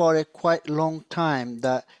 For a quite long time,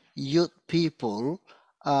 the youth people,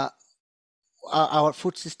 our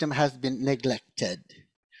food system has been neglected.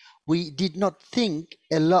 We did not think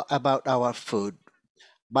a lot about our food,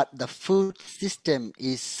 but the food system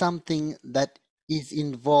is something that is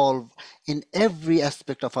involved in every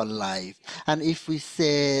aspect of our life. And if we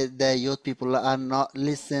say the youth people are not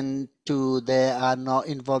listened to, they are not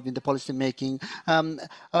involved in the policy making,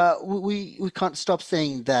 we can't stop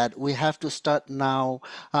saying that. We have to start now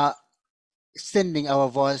sending our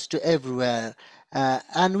voice to everywhere.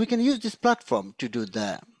 And we can use this platform to do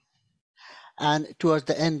that. And towards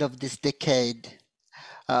the end of this decade,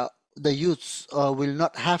 the youths will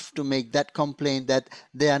not have to make that complaint that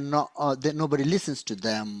they are not, that nobody listens to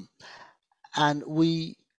them. And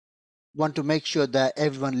we want to make sure that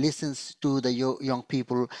everyone listens to the young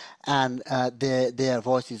people and their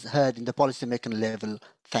voice is heard in the policymaking level.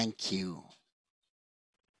 Thank you.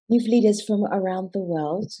 Youth leaders from around the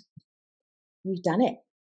world, you've done it.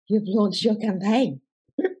 You've launched your campaign.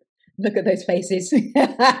 Look at those faces.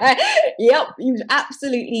 Yep, you've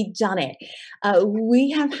absolutely done it.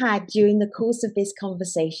 We have had during the course of this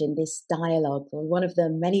conversation, this dialogue, or one of the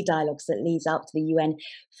many dialogues that leads up to the UN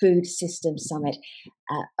Food Systems Summit,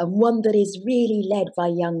 and one that is really led by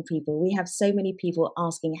young people. We have so many people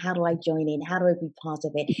asking, how do I join in? How do I be part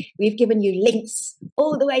of it? We've given you links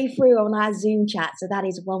all the way through on our Zoom chat. So that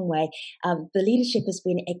is one way. The leadership has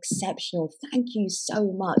been exceptional. Thank you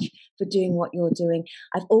so much for doing what you're doing.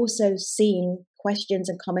 I've also seen questions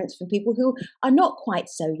and comments from people who are not quite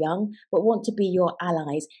so young, but want to be your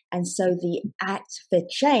allies. And so the Act for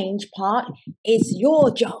Change part is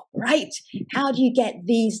your job, right? How do you get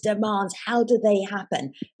these demands? How do they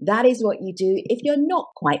happen? That is what you do if you're not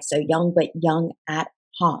quite so young, but young at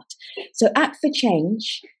heart. So Act for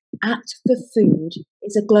Change, Act for Food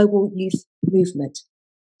is a global youth movement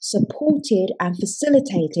supported and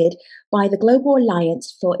facilitated by the Global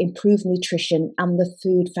Alliance for Improved Nutrition and the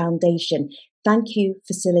Food Foundation. Thank you,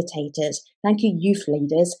 facilitators. Thank you, youth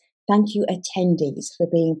leaders. Thank you, attendees, for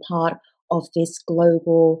being part of this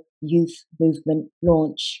global youth movement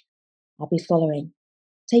launch. I'll be following.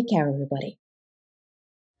 Take care, everybody.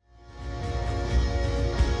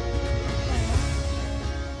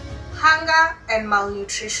 Hunger and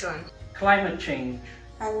malnutrition. Climate change.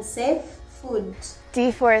 Unsafe food.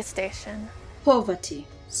 Deforestation. Poverty.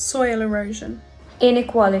 Soil erosion.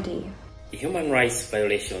 Inequality. Human rights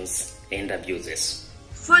violations and abuses.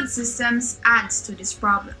 Food systems adds to these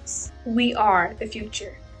problems. We are the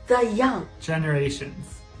future. The young.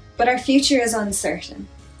 Generations. But our future is uncertain.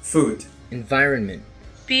 Food. Environment.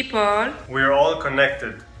 People. We're all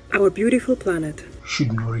connected. Our beautiful planet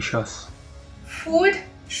should nourish us. Food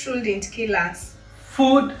shouldn't kill us.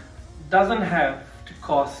 Food doesn't have to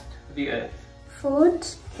cost the earth. Food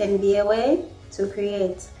can be a way to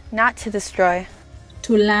create. Not to destroy.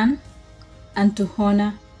 To learn and to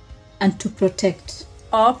honor and to protect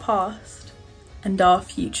our past and our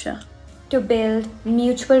future. To build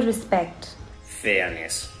mutual respect.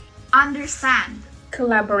 Fairness. Understand.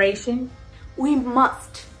 Collaboration. We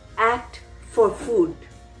must act for food.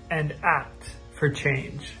 And act for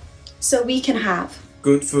change. So we can have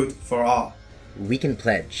good food for all. We can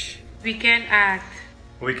pledge. We can act.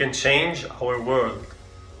 We can change our world.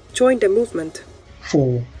 Join the movement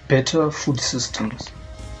for better food systems.